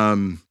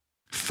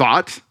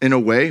thought in a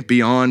way,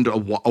 beyond a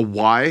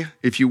why,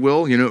 if you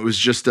will. It was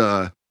just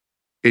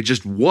it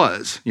just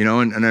was,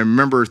 and I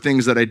remember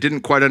things that I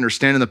didn't quite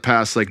understand in the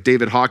past, like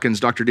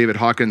Dr. David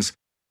Hawkins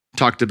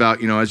talked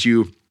about, as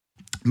you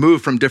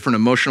move from different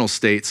emotional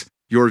states,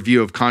 your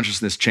view of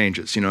consciousness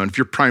changes, and if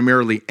you're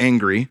primarily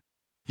angry,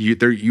 you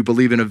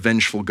believe in a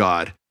vengeful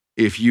God.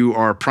 If you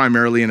are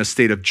primarily in a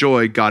state of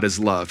joy, God is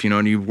love,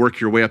 and you work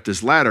your way up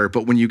this ladder.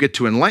 But when you get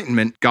to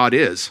enlightenment, God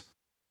is.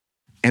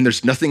 And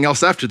there's nothing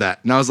else after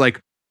that. And I was like,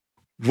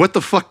 what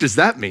the fuck does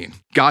that mean?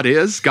 God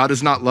is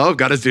not love.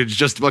 God is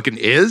just fucking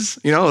is,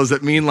 does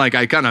it mean like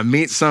I kind of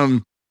meet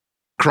some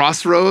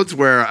crossroads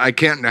where I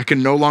can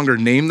no longer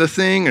name the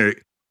thing?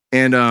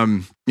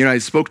 I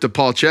spoke to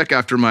Paul Chek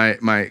after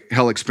my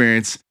hell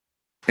experience,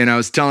 and I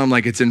was telling him,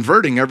 like, it's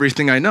inverting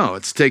everything I know.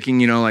 It's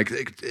taking,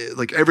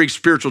 like every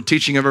spiritual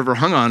teaching I've ever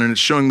hung on, and it's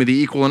showing me the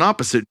equal and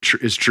opposite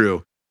is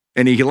true.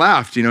 And he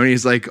laughed, and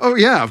he's like, oh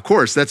yeah, of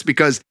course. That's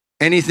because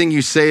anything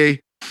you say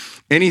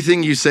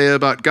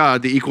about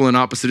God, the equal and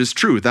opposite is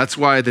true. That's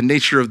why the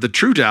nature of the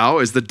true Tao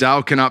is the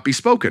Tao cannot be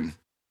spoken.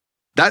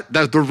 That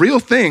the real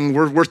thing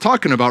we're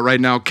talking about right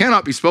now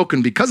cannot be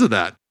spoken because of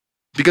that.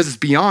 Because it's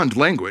beyond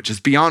language, it's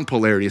beyond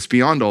polarity, it's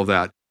beyond all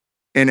that.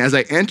 And as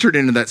I entered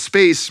into that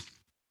space,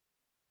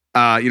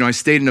 I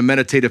stayed in a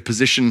meditative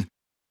position,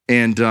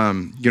 and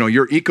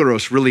your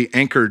Icaros really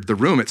anchored the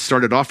room. It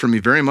started off for me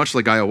very much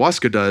like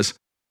ayahuasca does,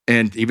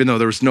 and even though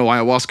there was no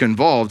ayahuasca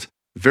involved,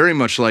 very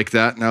much like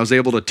that. And I was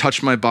able to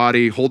touch my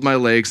body, hold my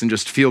legs, and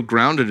just feel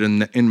grounded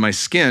in my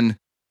skin.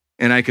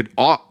 And I could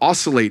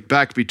oscillate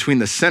back between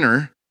the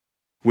center,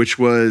 which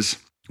was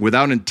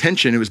without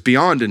intention. It was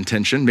beyond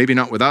intention, maybe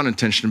not without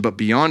intention, but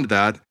beyond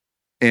that.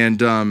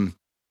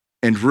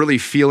 And really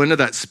feel into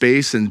that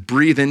space and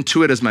breathe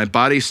into it as my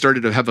body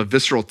started to have a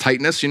visceral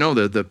tightness,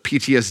 the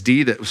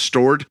PTSD that was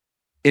stored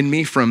in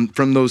me from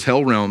those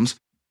hell realms,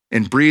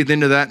 and breathe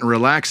into that and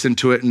relax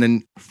into it, and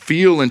then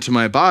feel into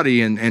my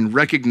body and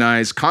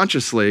recognize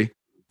consciously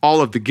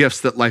all of the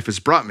gifts that life has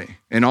brought me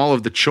and all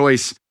of the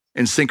choice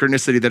and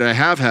synchronicity that I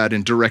have had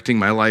in directing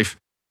my life.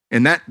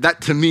 And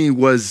that to me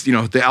was,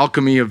 the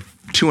alchemy of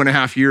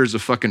 2.5 years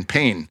of fucking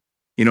pain,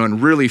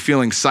 and really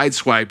feeling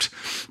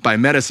sideswiped by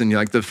medicine.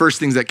 Like, the first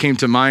things that came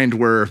to mind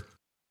were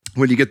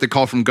when you get the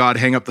call from God,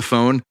 hang up the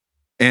phone,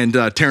 and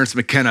Terrence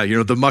McKenna,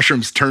 the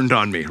mushrooms turned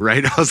on me,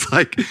 right? I was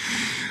like,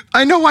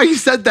 I know why he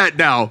said that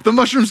now. The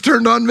mushrooms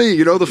turned on me,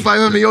 the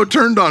 5-MeO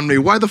turned on me.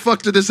 Why the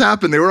fuck did this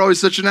happen? They were always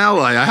such an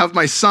ally. I have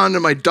my son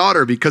and my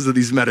daughter because of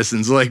these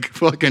medicines, like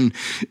fucking,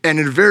 and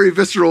in very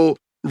visceral,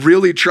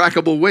 really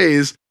trackable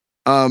ways.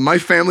 My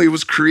family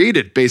was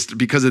created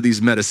because of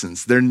these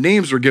medicines. Their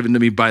names were given to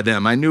me by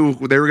them. I knew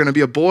they were going to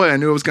be a boy. I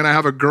knew I was going to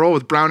have a girl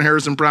with brown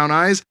hairs and brown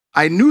eyes.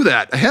 I knew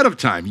that ahead of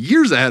time,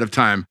 years ahead of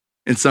time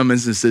in some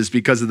instances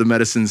because of the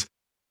medicines.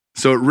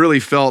 So it really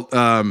felt,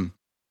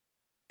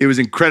 it was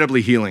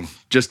incredibly healing,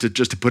 just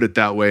to put it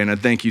that way. And I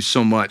thank you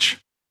so much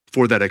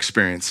for that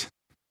experience.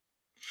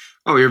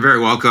 Oh, you're very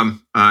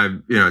welcome.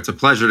 It's a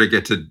pleasure to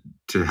get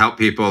to help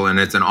people, and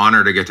it's an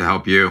honor to get to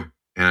help you.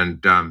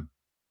 And,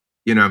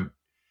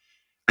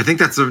 I think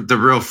that's the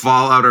real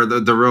fallout, or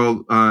the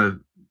real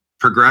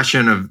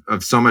progression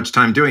of so much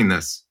time doing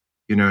this.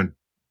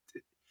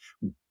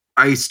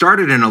 I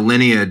started in a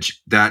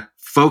lineage that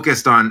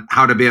focused on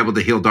how to be able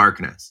to heal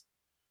darkness,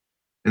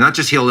 and not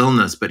just heal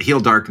illness, but heal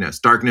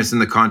darkness in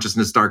the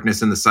consciousness,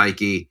 darkness in the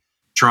psyche,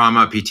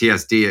 trauma,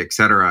 PTSD,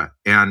 etc.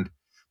 And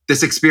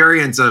this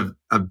experience of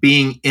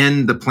being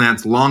in the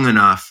plants long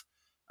enough,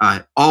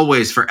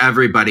 always for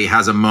everybody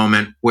has a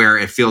moment where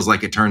it feels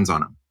like it turns on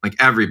them. Like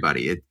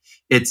everybody,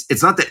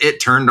 it's not that it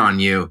turned on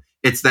you,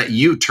 it's that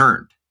you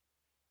turned.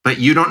 but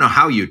you don't know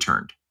how you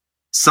turned.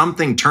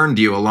 Something turned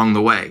you along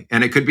the way.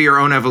 And it could be your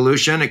own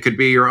evolution, it could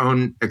be your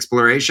own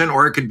exploration,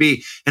 or it could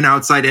be an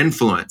outside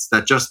influence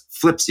that just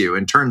flips you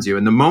and turns you.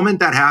 And the moment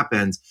that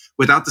happens,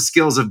 without the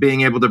skills of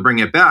being able to bring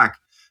it back,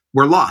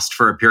 we're lost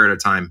for a period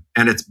of time.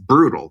 And it's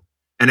brutal.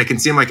 And it can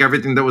seem like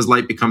everything that was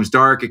light becomes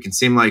dark. It can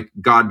seem like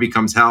God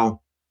becomes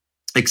hell,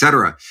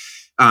 etc.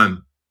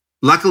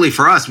 Luckily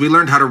for us, we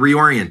learned how to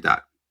reorient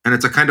that. And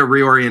it's a kind of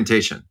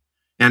reorientation.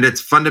 And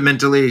it's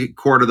fundamentally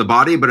core to the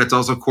body, but it's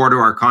also core to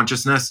our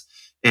consciousness.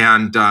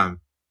 And,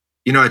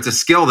 it's a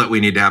skill that we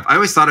need to have. I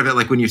always thought of it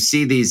like when you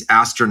see these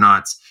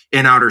astronauts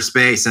in outer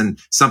space and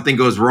something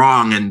goes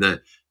wrong and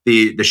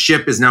the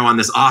ship is now on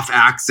this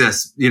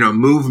off-axis,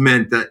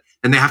 movement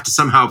and they have to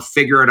somehow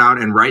figure it out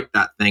and right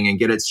that thing and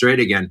get it straight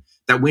again,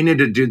 that we need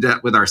to do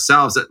that with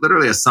ourselves at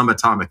literally a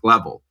subatomic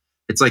level.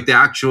 It's like the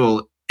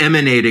actual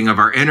emanating of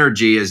our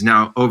energy is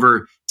now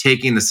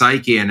overtaking the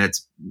psyche, and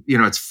it's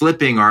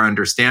flipping our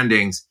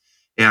understandings.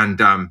 And,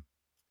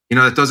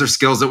 that those are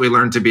skills that we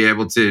learn to be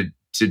able to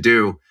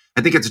do.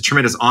 I think it's a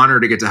tremendous honor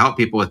to get to help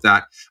people with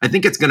that. I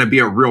think it's going to be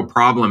a real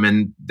problem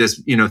in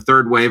this,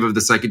 third wave of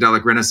the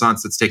psychedelic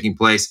renaissance that's taking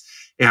place.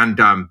 And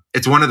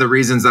it's one of the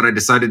reasons that I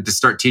decided to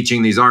start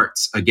teaching these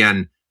arts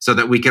again, so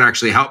that we can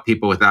actually help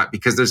people with that,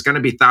 because there's going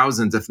to be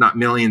thousands, if not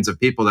millions of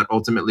people that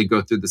ultimately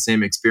go through the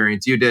same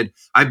experience you did.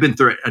 I've been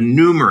through it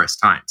numerous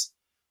times,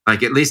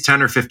 like at least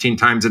 10 or 15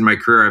 times in my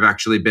career. I've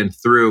actually been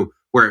through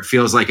where it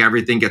feels like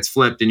everything gets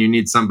flipped and you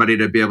need somebody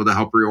to be able to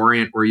help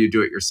reorient, or you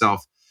do it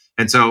yourself.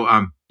 And so,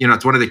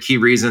 it's one of the key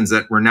reasons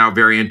that we're now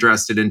very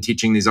interested in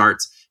teaching these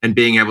arts and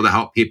being able to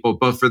help people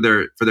both for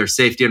their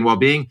safety and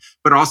well-being,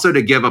 but also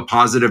to give a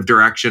positive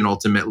direction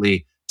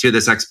ultimately to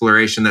this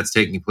exploration that's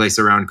taking place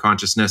around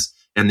consciousness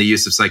and the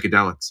use of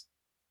psychedelics.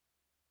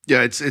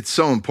 Yeah, it's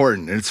so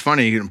important. And it's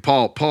funny,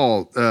 Paul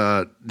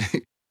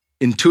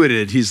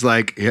intuited, he's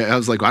like, I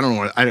was like, I don't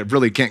know, I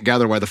really can't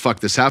gather why the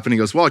fuck this happened. He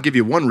goes, well, I'll give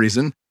you one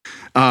reason.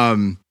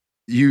 You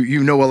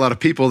know a lot of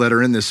people that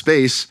are in this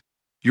space.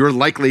 You're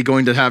likely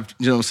going to have,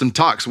 some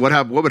talks.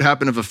 What would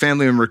happen if a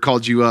family member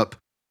called you up,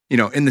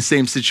 in the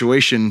same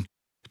situation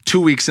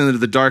 2 weeks into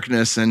the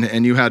darkness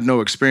and you had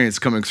no experience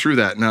coming through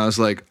that? And I was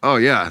like, oh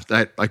yeah,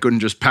 that I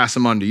couldn't just pass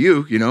them on to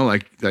you,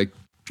 like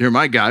you're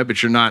my guy,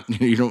 but you're not,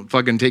 you don't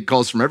fucking take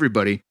calls from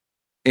everybody.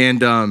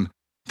 And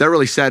that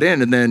really sat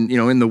in. And then,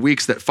 in the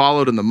weeks that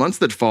followed and the months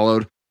that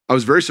followed, I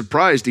was very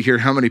surprised to hear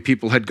how many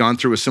people had gone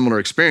through a similar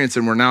experience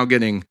and were now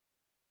getting,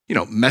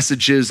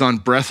 messages on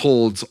breath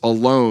holds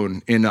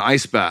alone in an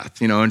ice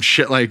bath, and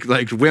shit like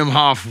Wim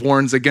Hof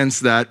warns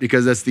against that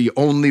because that's the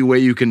only way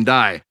you can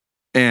die.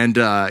 And,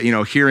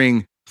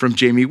 hearing from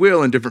Jamie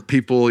Wheal and different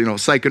people,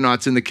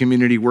 psychonauts in the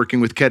community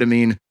working with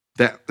ketamine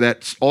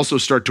that also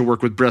start to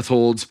work with breath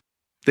holds.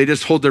 They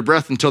just hold their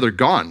breath until they're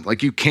gone.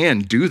 Like, you can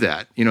do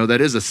that.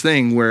 That is a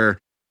thing where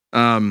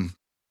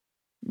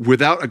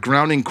without a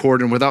grounding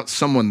cord and without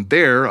someone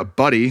there, a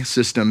buddy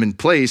system in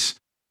place,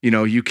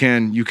 you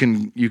can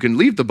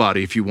leave the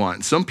body if you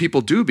want. Some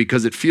people do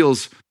because it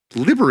feels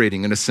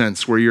liberating in a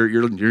sense where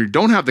you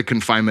don't have the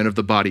confinement of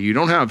the body. You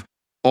don't have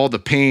all the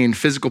pain,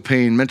 physical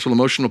pain, mental,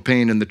 emotional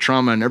pain, and the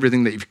trauma and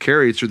everything that you've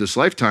carried through this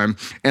lifetime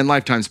and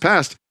lifetimes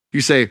past.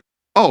 You say,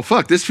 oh,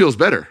 fuck, this feels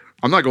better.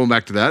 I'm not going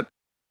back to that.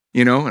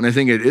 And I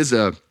think it's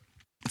a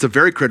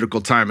very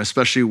critical time,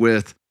 especially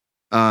with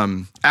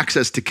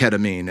access to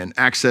ketamine and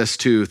access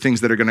to things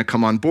that are going to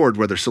come on board,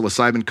 whether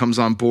psilocybin comes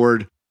on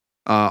board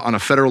on a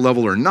federal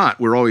level or not.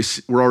 We're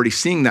already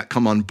seeing that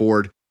come on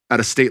board at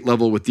a state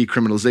level with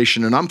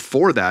decriminalization. And I'm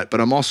for that, but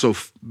I'm also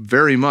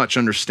very much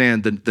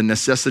understand the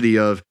necessity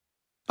of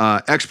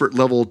expert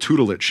level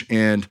tutelage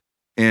and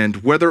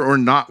whether or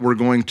not we're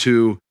going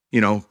to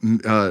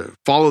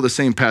follow the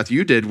same path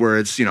you did, where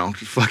it's,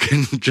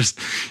 fucking just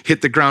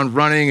hit the ground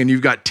running and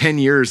you've got 10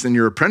 years in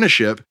your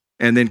apprenticeship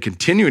and then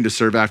continuing to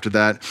serve after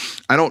that.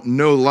 I don't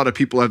know a lot of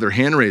people have their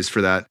hand raised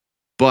for that,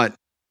 but,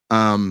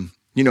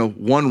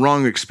 one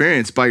wrong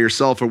experience by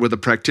yourself or with a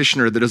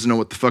practitioner that doesn't know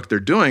what the fuck they're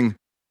doing,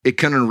 it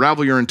can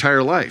unravel your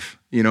entire life,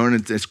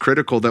 and it's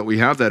critical that we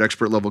have that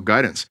expert level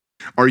guidance.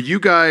 Are you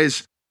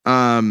guys,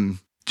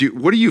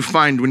 what do you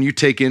find when you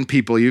take in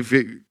people?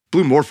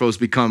 Blue Morpho's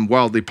become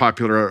wildly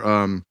popular,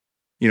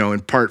 in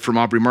part from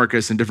Aubrey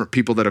Marcus and different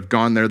people that have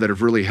gone there that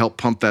have really helped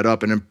pump that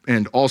up,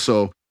 and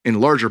also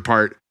in larger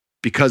part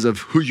because of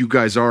who you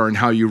guys are and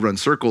how you run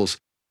circles.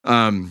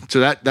 So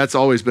that's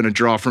always been a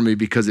draw for me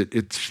because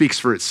it speaks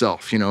for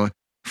itself.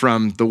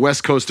 From the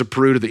west coast of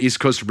Peru to the east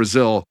coast of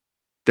Brazil,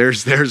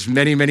 there's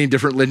many, many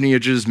different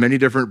lineages, many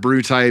different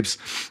brew types,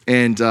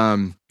 and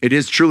it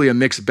is truly a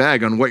mixed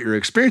bag on what your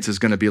experience is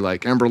going to be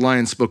like. Amber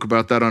Lyons spoke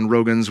about that on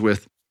Rogan's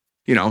with,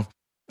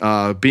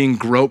 being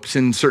groped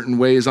in certain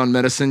ways on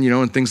medicine,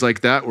 and things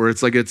like that, where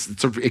it's like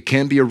it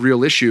can be a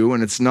real issue,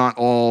 and it's not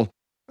all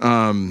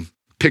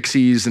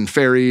pixies and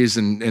fairies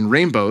and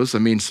rainbows. I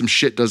mean, some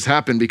shit does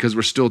happen because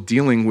we're still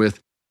dealing with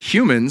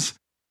humans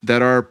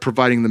that are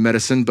providing the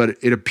medicine, but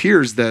it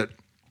appears that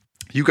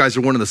you guys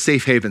are one of the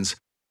safe havens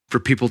for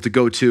people to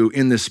go to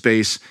in this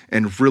space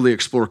and really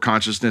explore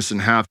consciousness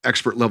and have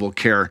expert level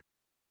care.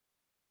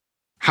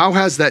 How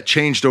has that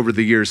changed over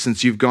the years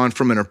since you've gone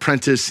from an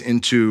apprentice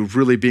into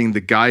really being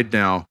the guide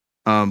now?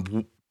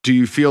 Do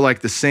you feel like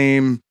the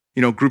same,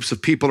 groups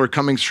of people are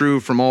coming through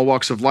from all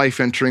walks of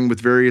life, entering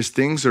with various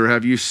things, or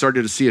have you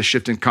started to see a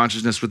shift in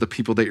consciousness with the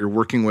people that you're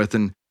working with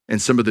and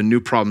some of the new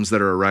problems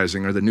that are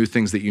arising or the new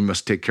things that you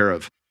must take care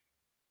of?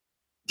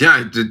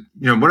 Yeah,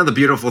 one of the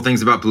beautiful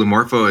things about Blue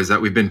Morpho is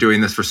that we've been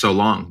doing this for so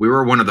long. We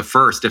were one of the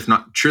first, if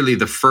not truly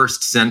the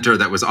first center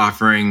that was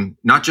offering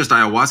not just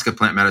ayahuasca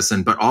plant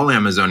medicine, but all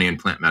Amazonian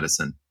plant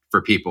medicine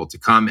for people to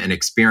come and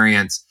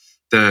experience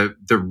the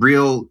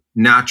real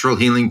natural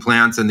healing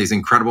plants and these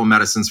incredible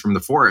medicines from the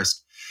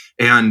forest.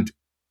 And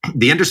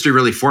the industry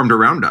really formed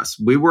around us.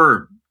 We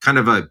were kind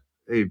of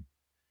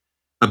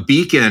a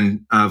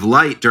beacon of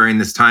light during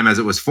this time as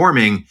it was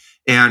forming.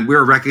 And we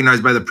were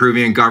recognized by the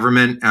Peruvian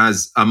government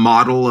as a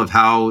model of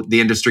how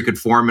the industry could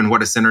form and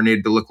what a center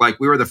needed to look like.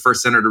 We were the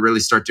first center to really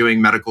start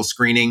doing medical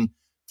screening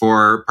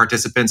for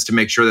participants to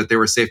make sure that they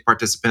were safe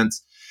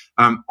participants.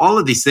 All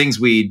of these things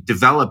we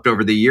developed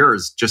over the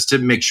years just to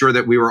make sure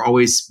that we were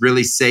always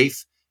really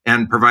safe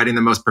and providing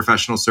the most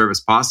professional service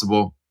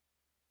possible.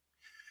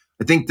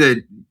 I think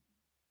that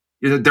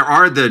there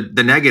are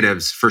the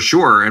negatives for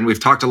sure. And we've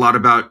talked a lot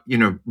about,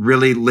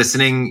 really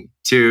listening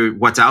to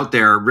what's out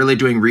there, really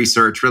doing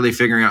research, really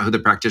figuring out who the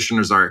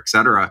practitioners are, et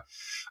cetera.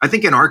 I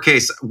think in our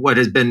case, what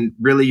has been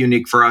really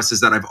unique for us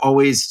is that I've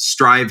always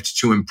strived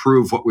to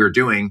improve what we're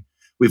doing.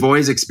 We've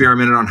always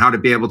experimented on how to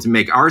be able to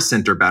make our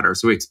center better.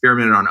 So we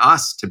experimented on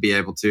us to be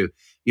able to,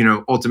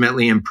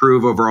 ultimately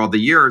improve over all the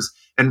years.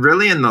 And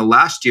really in the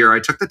last year, I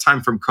took the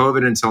time from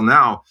COVID until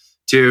now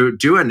to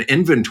do an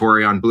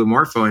inventory on Blue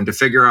Morpho and to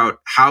figure out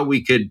how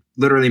we could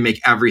literally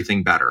make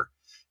everything better.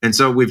 And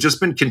so we've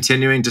just been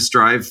continuing to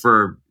strive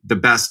for the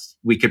best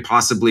we could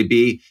possibly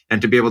be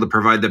and to be able to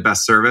provide the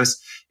best service.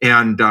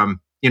 And,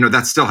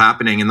 that's still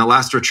happening. In the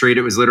last retreat,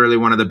 it was literally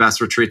one of the best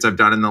retreats I've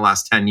done in the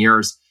last 10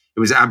 years. It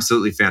was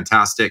absolutely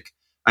fantastic.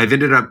 I've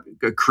ended up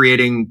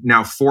creating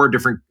now 4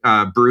 different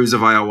brews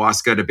of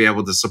ayahuasca to be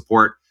able to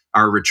support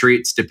our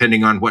retreats,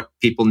 depending on what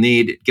people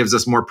need. It gives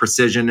us more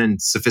precision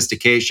and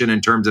sophistication in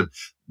terms of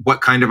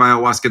what kind of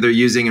ayahuasca they're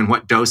using and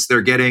what dose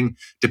they're getting,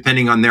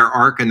 depending on their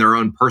arc and their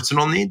own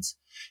personal needs.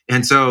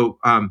 And so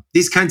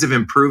these kinds of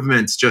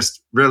improvements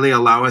just really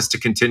allow us to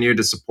continue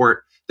to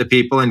support the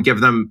people and give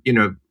them,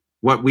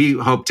 what we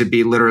hope to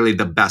be literally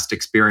the best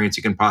experience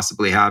you can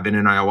possibly have in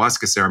an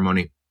ayahuasca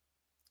ceremony.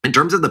 In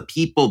terms of the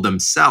people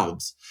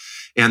themselves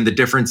and the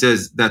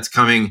differences that's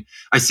coming,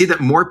 I see that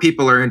more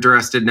people are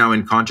interested now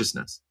in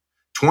consciousness.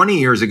 20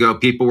 years ago,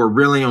 people were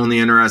really only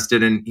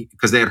interested in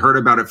because they had heard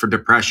about it for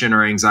depression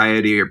or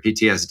anxiety or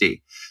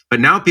PTSD. But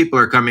now people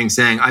are coming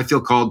saying, I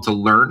feel called to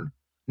learn,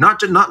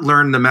 not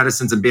learn the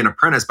medicines and be an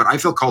apprentice, but I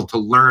feel called to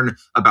learn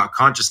about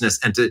consciousness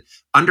and to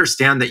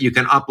understand that you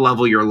can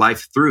up-level your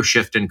life through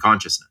shift in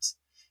consciousness.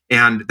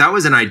 And that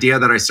was an idea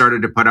that I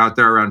started to put out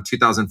there around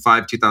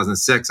 2005,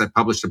 2006. I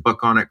published a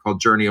book on it called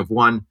Journey of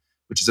One,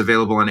 which is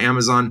available on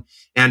Amazon.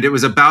 And it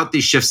was about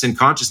these shifts in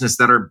consciousness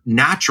that are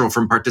natural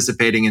from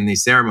participating in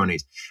these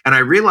ceremonies. And I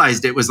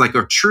realized it was like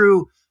a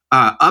true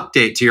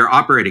update to your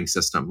operating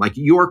system, like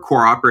your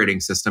core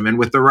operating system. And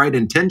with the right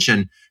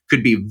intention,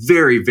 could be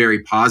very,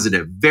 very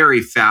positive,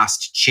 very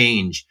fast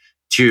change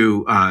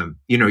to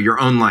your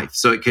own life.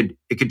 So it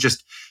could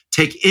just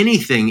take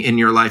anything in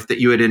your life that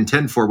you would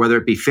intend for, whether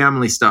it be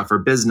family stuff or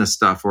business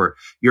stuff or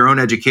your own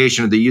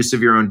education or the use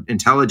of your own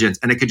intelligence,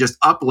 and it could just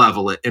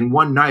up-level it in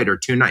one night or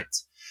 2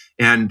 nights.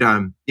 And,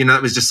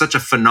 it was just such a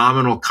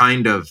phenomenal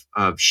kind of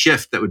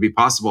shift that would be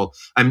possible.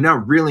 I'm now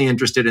really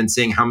interested in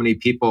seeing how many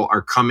people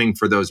are coming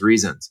for those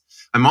reasons.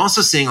 I'm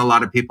also seeing a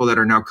lot of people that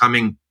are now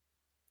coming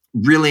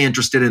really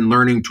interested in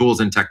learning tools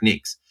and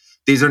techniques.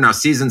 These are now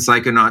seasoned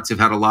psychonauts who've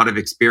had a lot of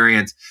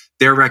experience.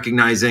 They're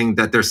recognizing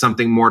that there's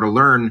something more to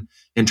learn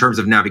in terms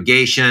of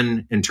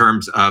navigation, in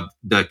terms of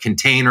the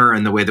container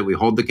and the way that we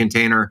hold the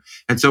container.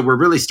 And so we're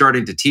really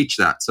starting to teach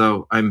that.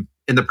 So I'm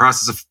in the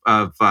process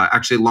of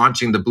actually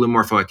launching the Blue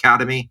Morpho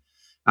Academy.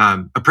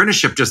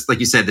 Apprenticeship, just like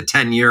you said, the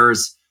 10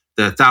 years,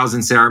 the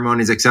 1,000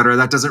 ceremonies, et cetera,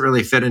 that doesn't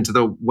really fit into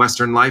the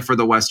Western life or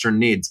the Western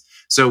needs.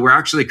 So we're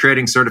actually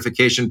creating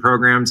certification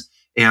programs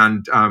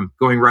and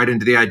going right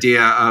into the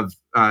idea of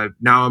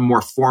now a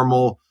more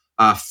formal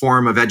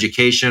form of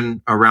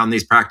education around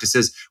these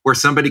practices where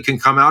somebody can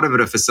come out of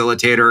it a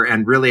facilitator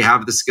and really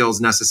have the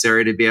skills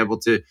necessary to be able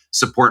to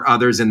support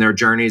others in their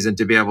journeys and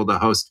to be able to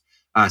host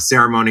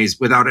ceremonies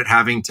without it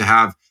having to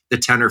have the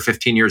 10 or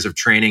 15 years of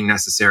training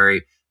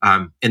necessary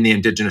in the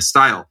indigenous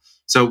style.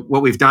 So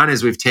what we've done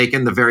is we've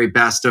taken the very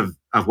best of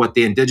what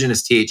the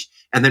indigenous teach,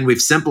 and then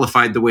we've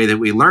simplified the way that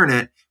we learn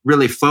it,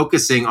 really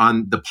focusing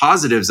on the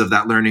positives of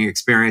that learning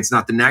experience,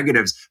 not the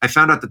negatives. I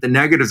found out that the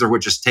negatives are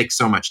what just take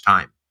so much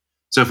time.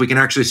 So if we can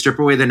actually strip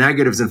away the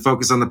negatives and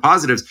focus on the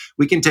positives,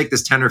 we can take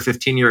this 10 or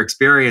 15 year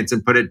experience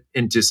and put it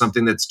into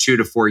something that's 2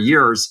 to 4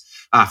 years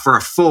for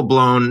a full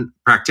blown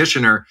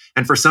practitioner.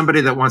 And for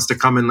somebody that wants to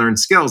come and learn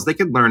skills, they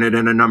could learn it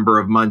in a number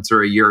of months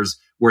or a year's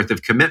worth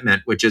of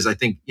commitment, which is, I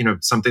think,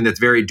 something that's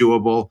very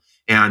doable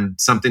and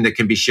something that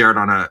can be shared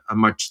on a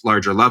much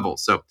larger level.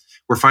 So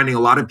we're finding a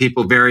lot of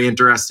people very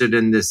interested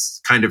in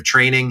this kind of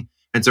training.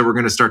 And so we're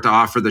going to start to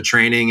offer the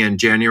training in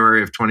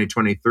January of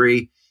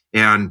 2023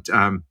 and,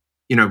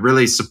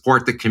 really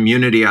support the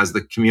community as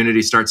the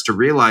community starts to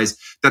realize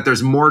that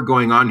there's more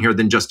going on here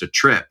than just a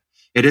trip.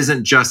 It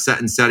isn't just set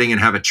and setting and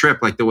have a trip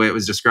like the way it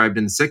was described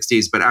in the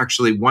 60s, but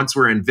actually once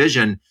we're in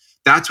vision,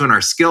 that's when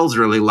our skills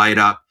really light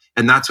up.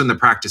 And that's when the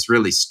practice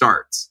really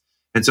starts.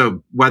 And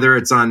so whether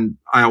it's on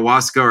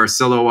ayahuasca or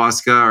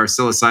psilohuasca or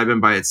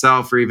psilocybin by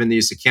itself, or even the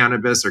use of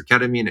cannabis or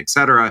ketamine, et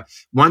cetera,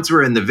 once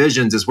we're in the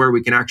visions is where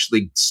we can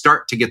actually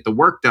start to get the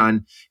work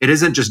done. It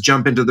isn't just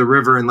jump into the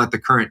river and let the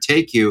current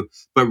take you,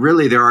 but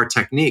really there are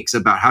techniques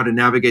about how to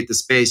navigate the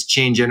space,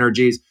 change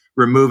energies,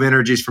 remove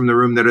energies from the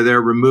room that are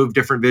there, remove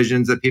different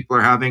visions that people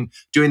are having,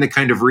 doing the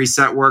kind of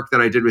reset work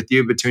that I did with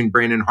you between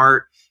brain and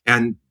heart,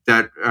 and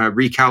that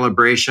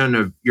recalibration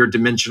of your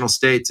dimensional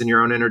states and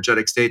your own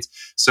energetic states.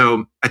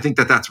 So I think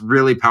that that's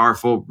really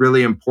powerful,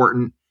 really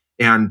important.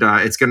 And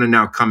it's going to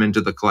now come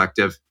into the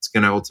collective. It's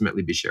going to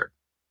ultimately be shared.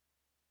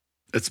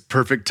 It's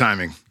perfect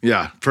timing.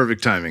 Yeah,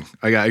 perfect timing.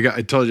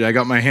 I told you, I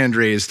got my hand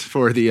raised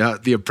for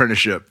the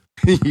apprenticeship.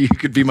 You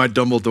could be my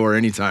Dumbledore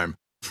anytime.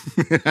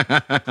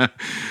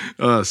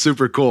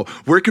 Super cool.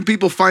 Where can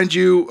people find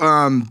you?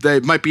 They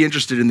might be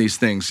interested in these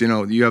things.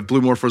 You have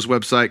Blue Morpho's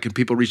website. Can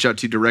people reach out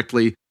to you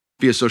directly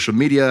via social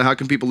media? How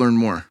can people learn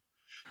more?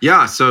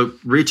 Yeah, so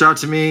reach out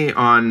to me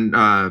on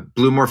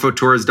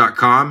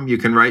bluemorphotours.com. You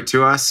can write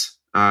to us.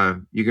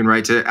 You can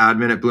write to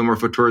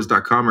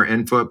admin@bluemorphotours.com or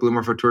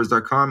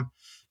info@bluemorphotours.com.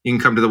 You can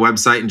come to the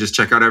website and just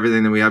check out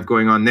everything that we have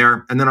going on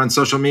there. And then on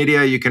social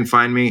media, you can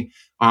find me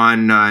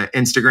on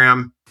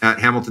Instagram at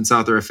Hamilton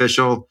Souther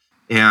Official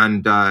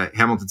and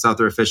Hamilton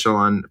Souther Official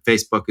on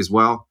Facebook as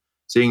well.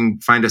 So you can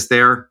find us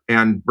there.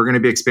 And we're going to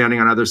be expanding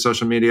on other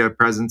social media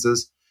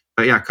presences.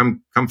 But yeah,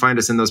 come find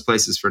us in those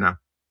places for now.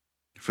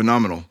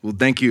 Phenomenal. Well,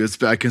 thank you.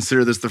 I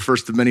consider this the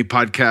first of many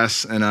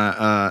podcasts, and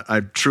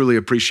I truly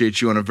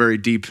appreciate you on a very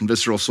deep and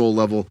visceral soul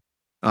level.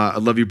 I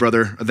love you,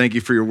 brother. I thank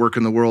you for your work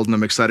in the world, and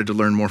I'm excited to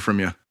learn more from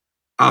you.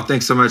 Oh,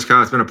 thanks so much,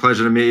 Kyle. It's been a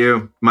pleasure to meet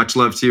you. Much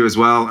love to you as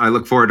well. I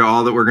look forward to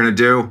all that we're going to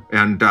do,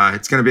 and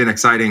it's going to be an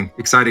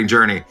exciting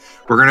journey.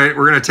 We're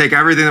gonna take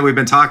everything that we've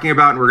been talking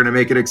about, and we're going to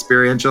make it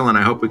experiential, and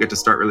I hope we get to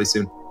start really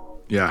soon.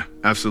 Yeah,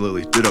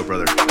 absolutely. Ditto,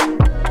 brother.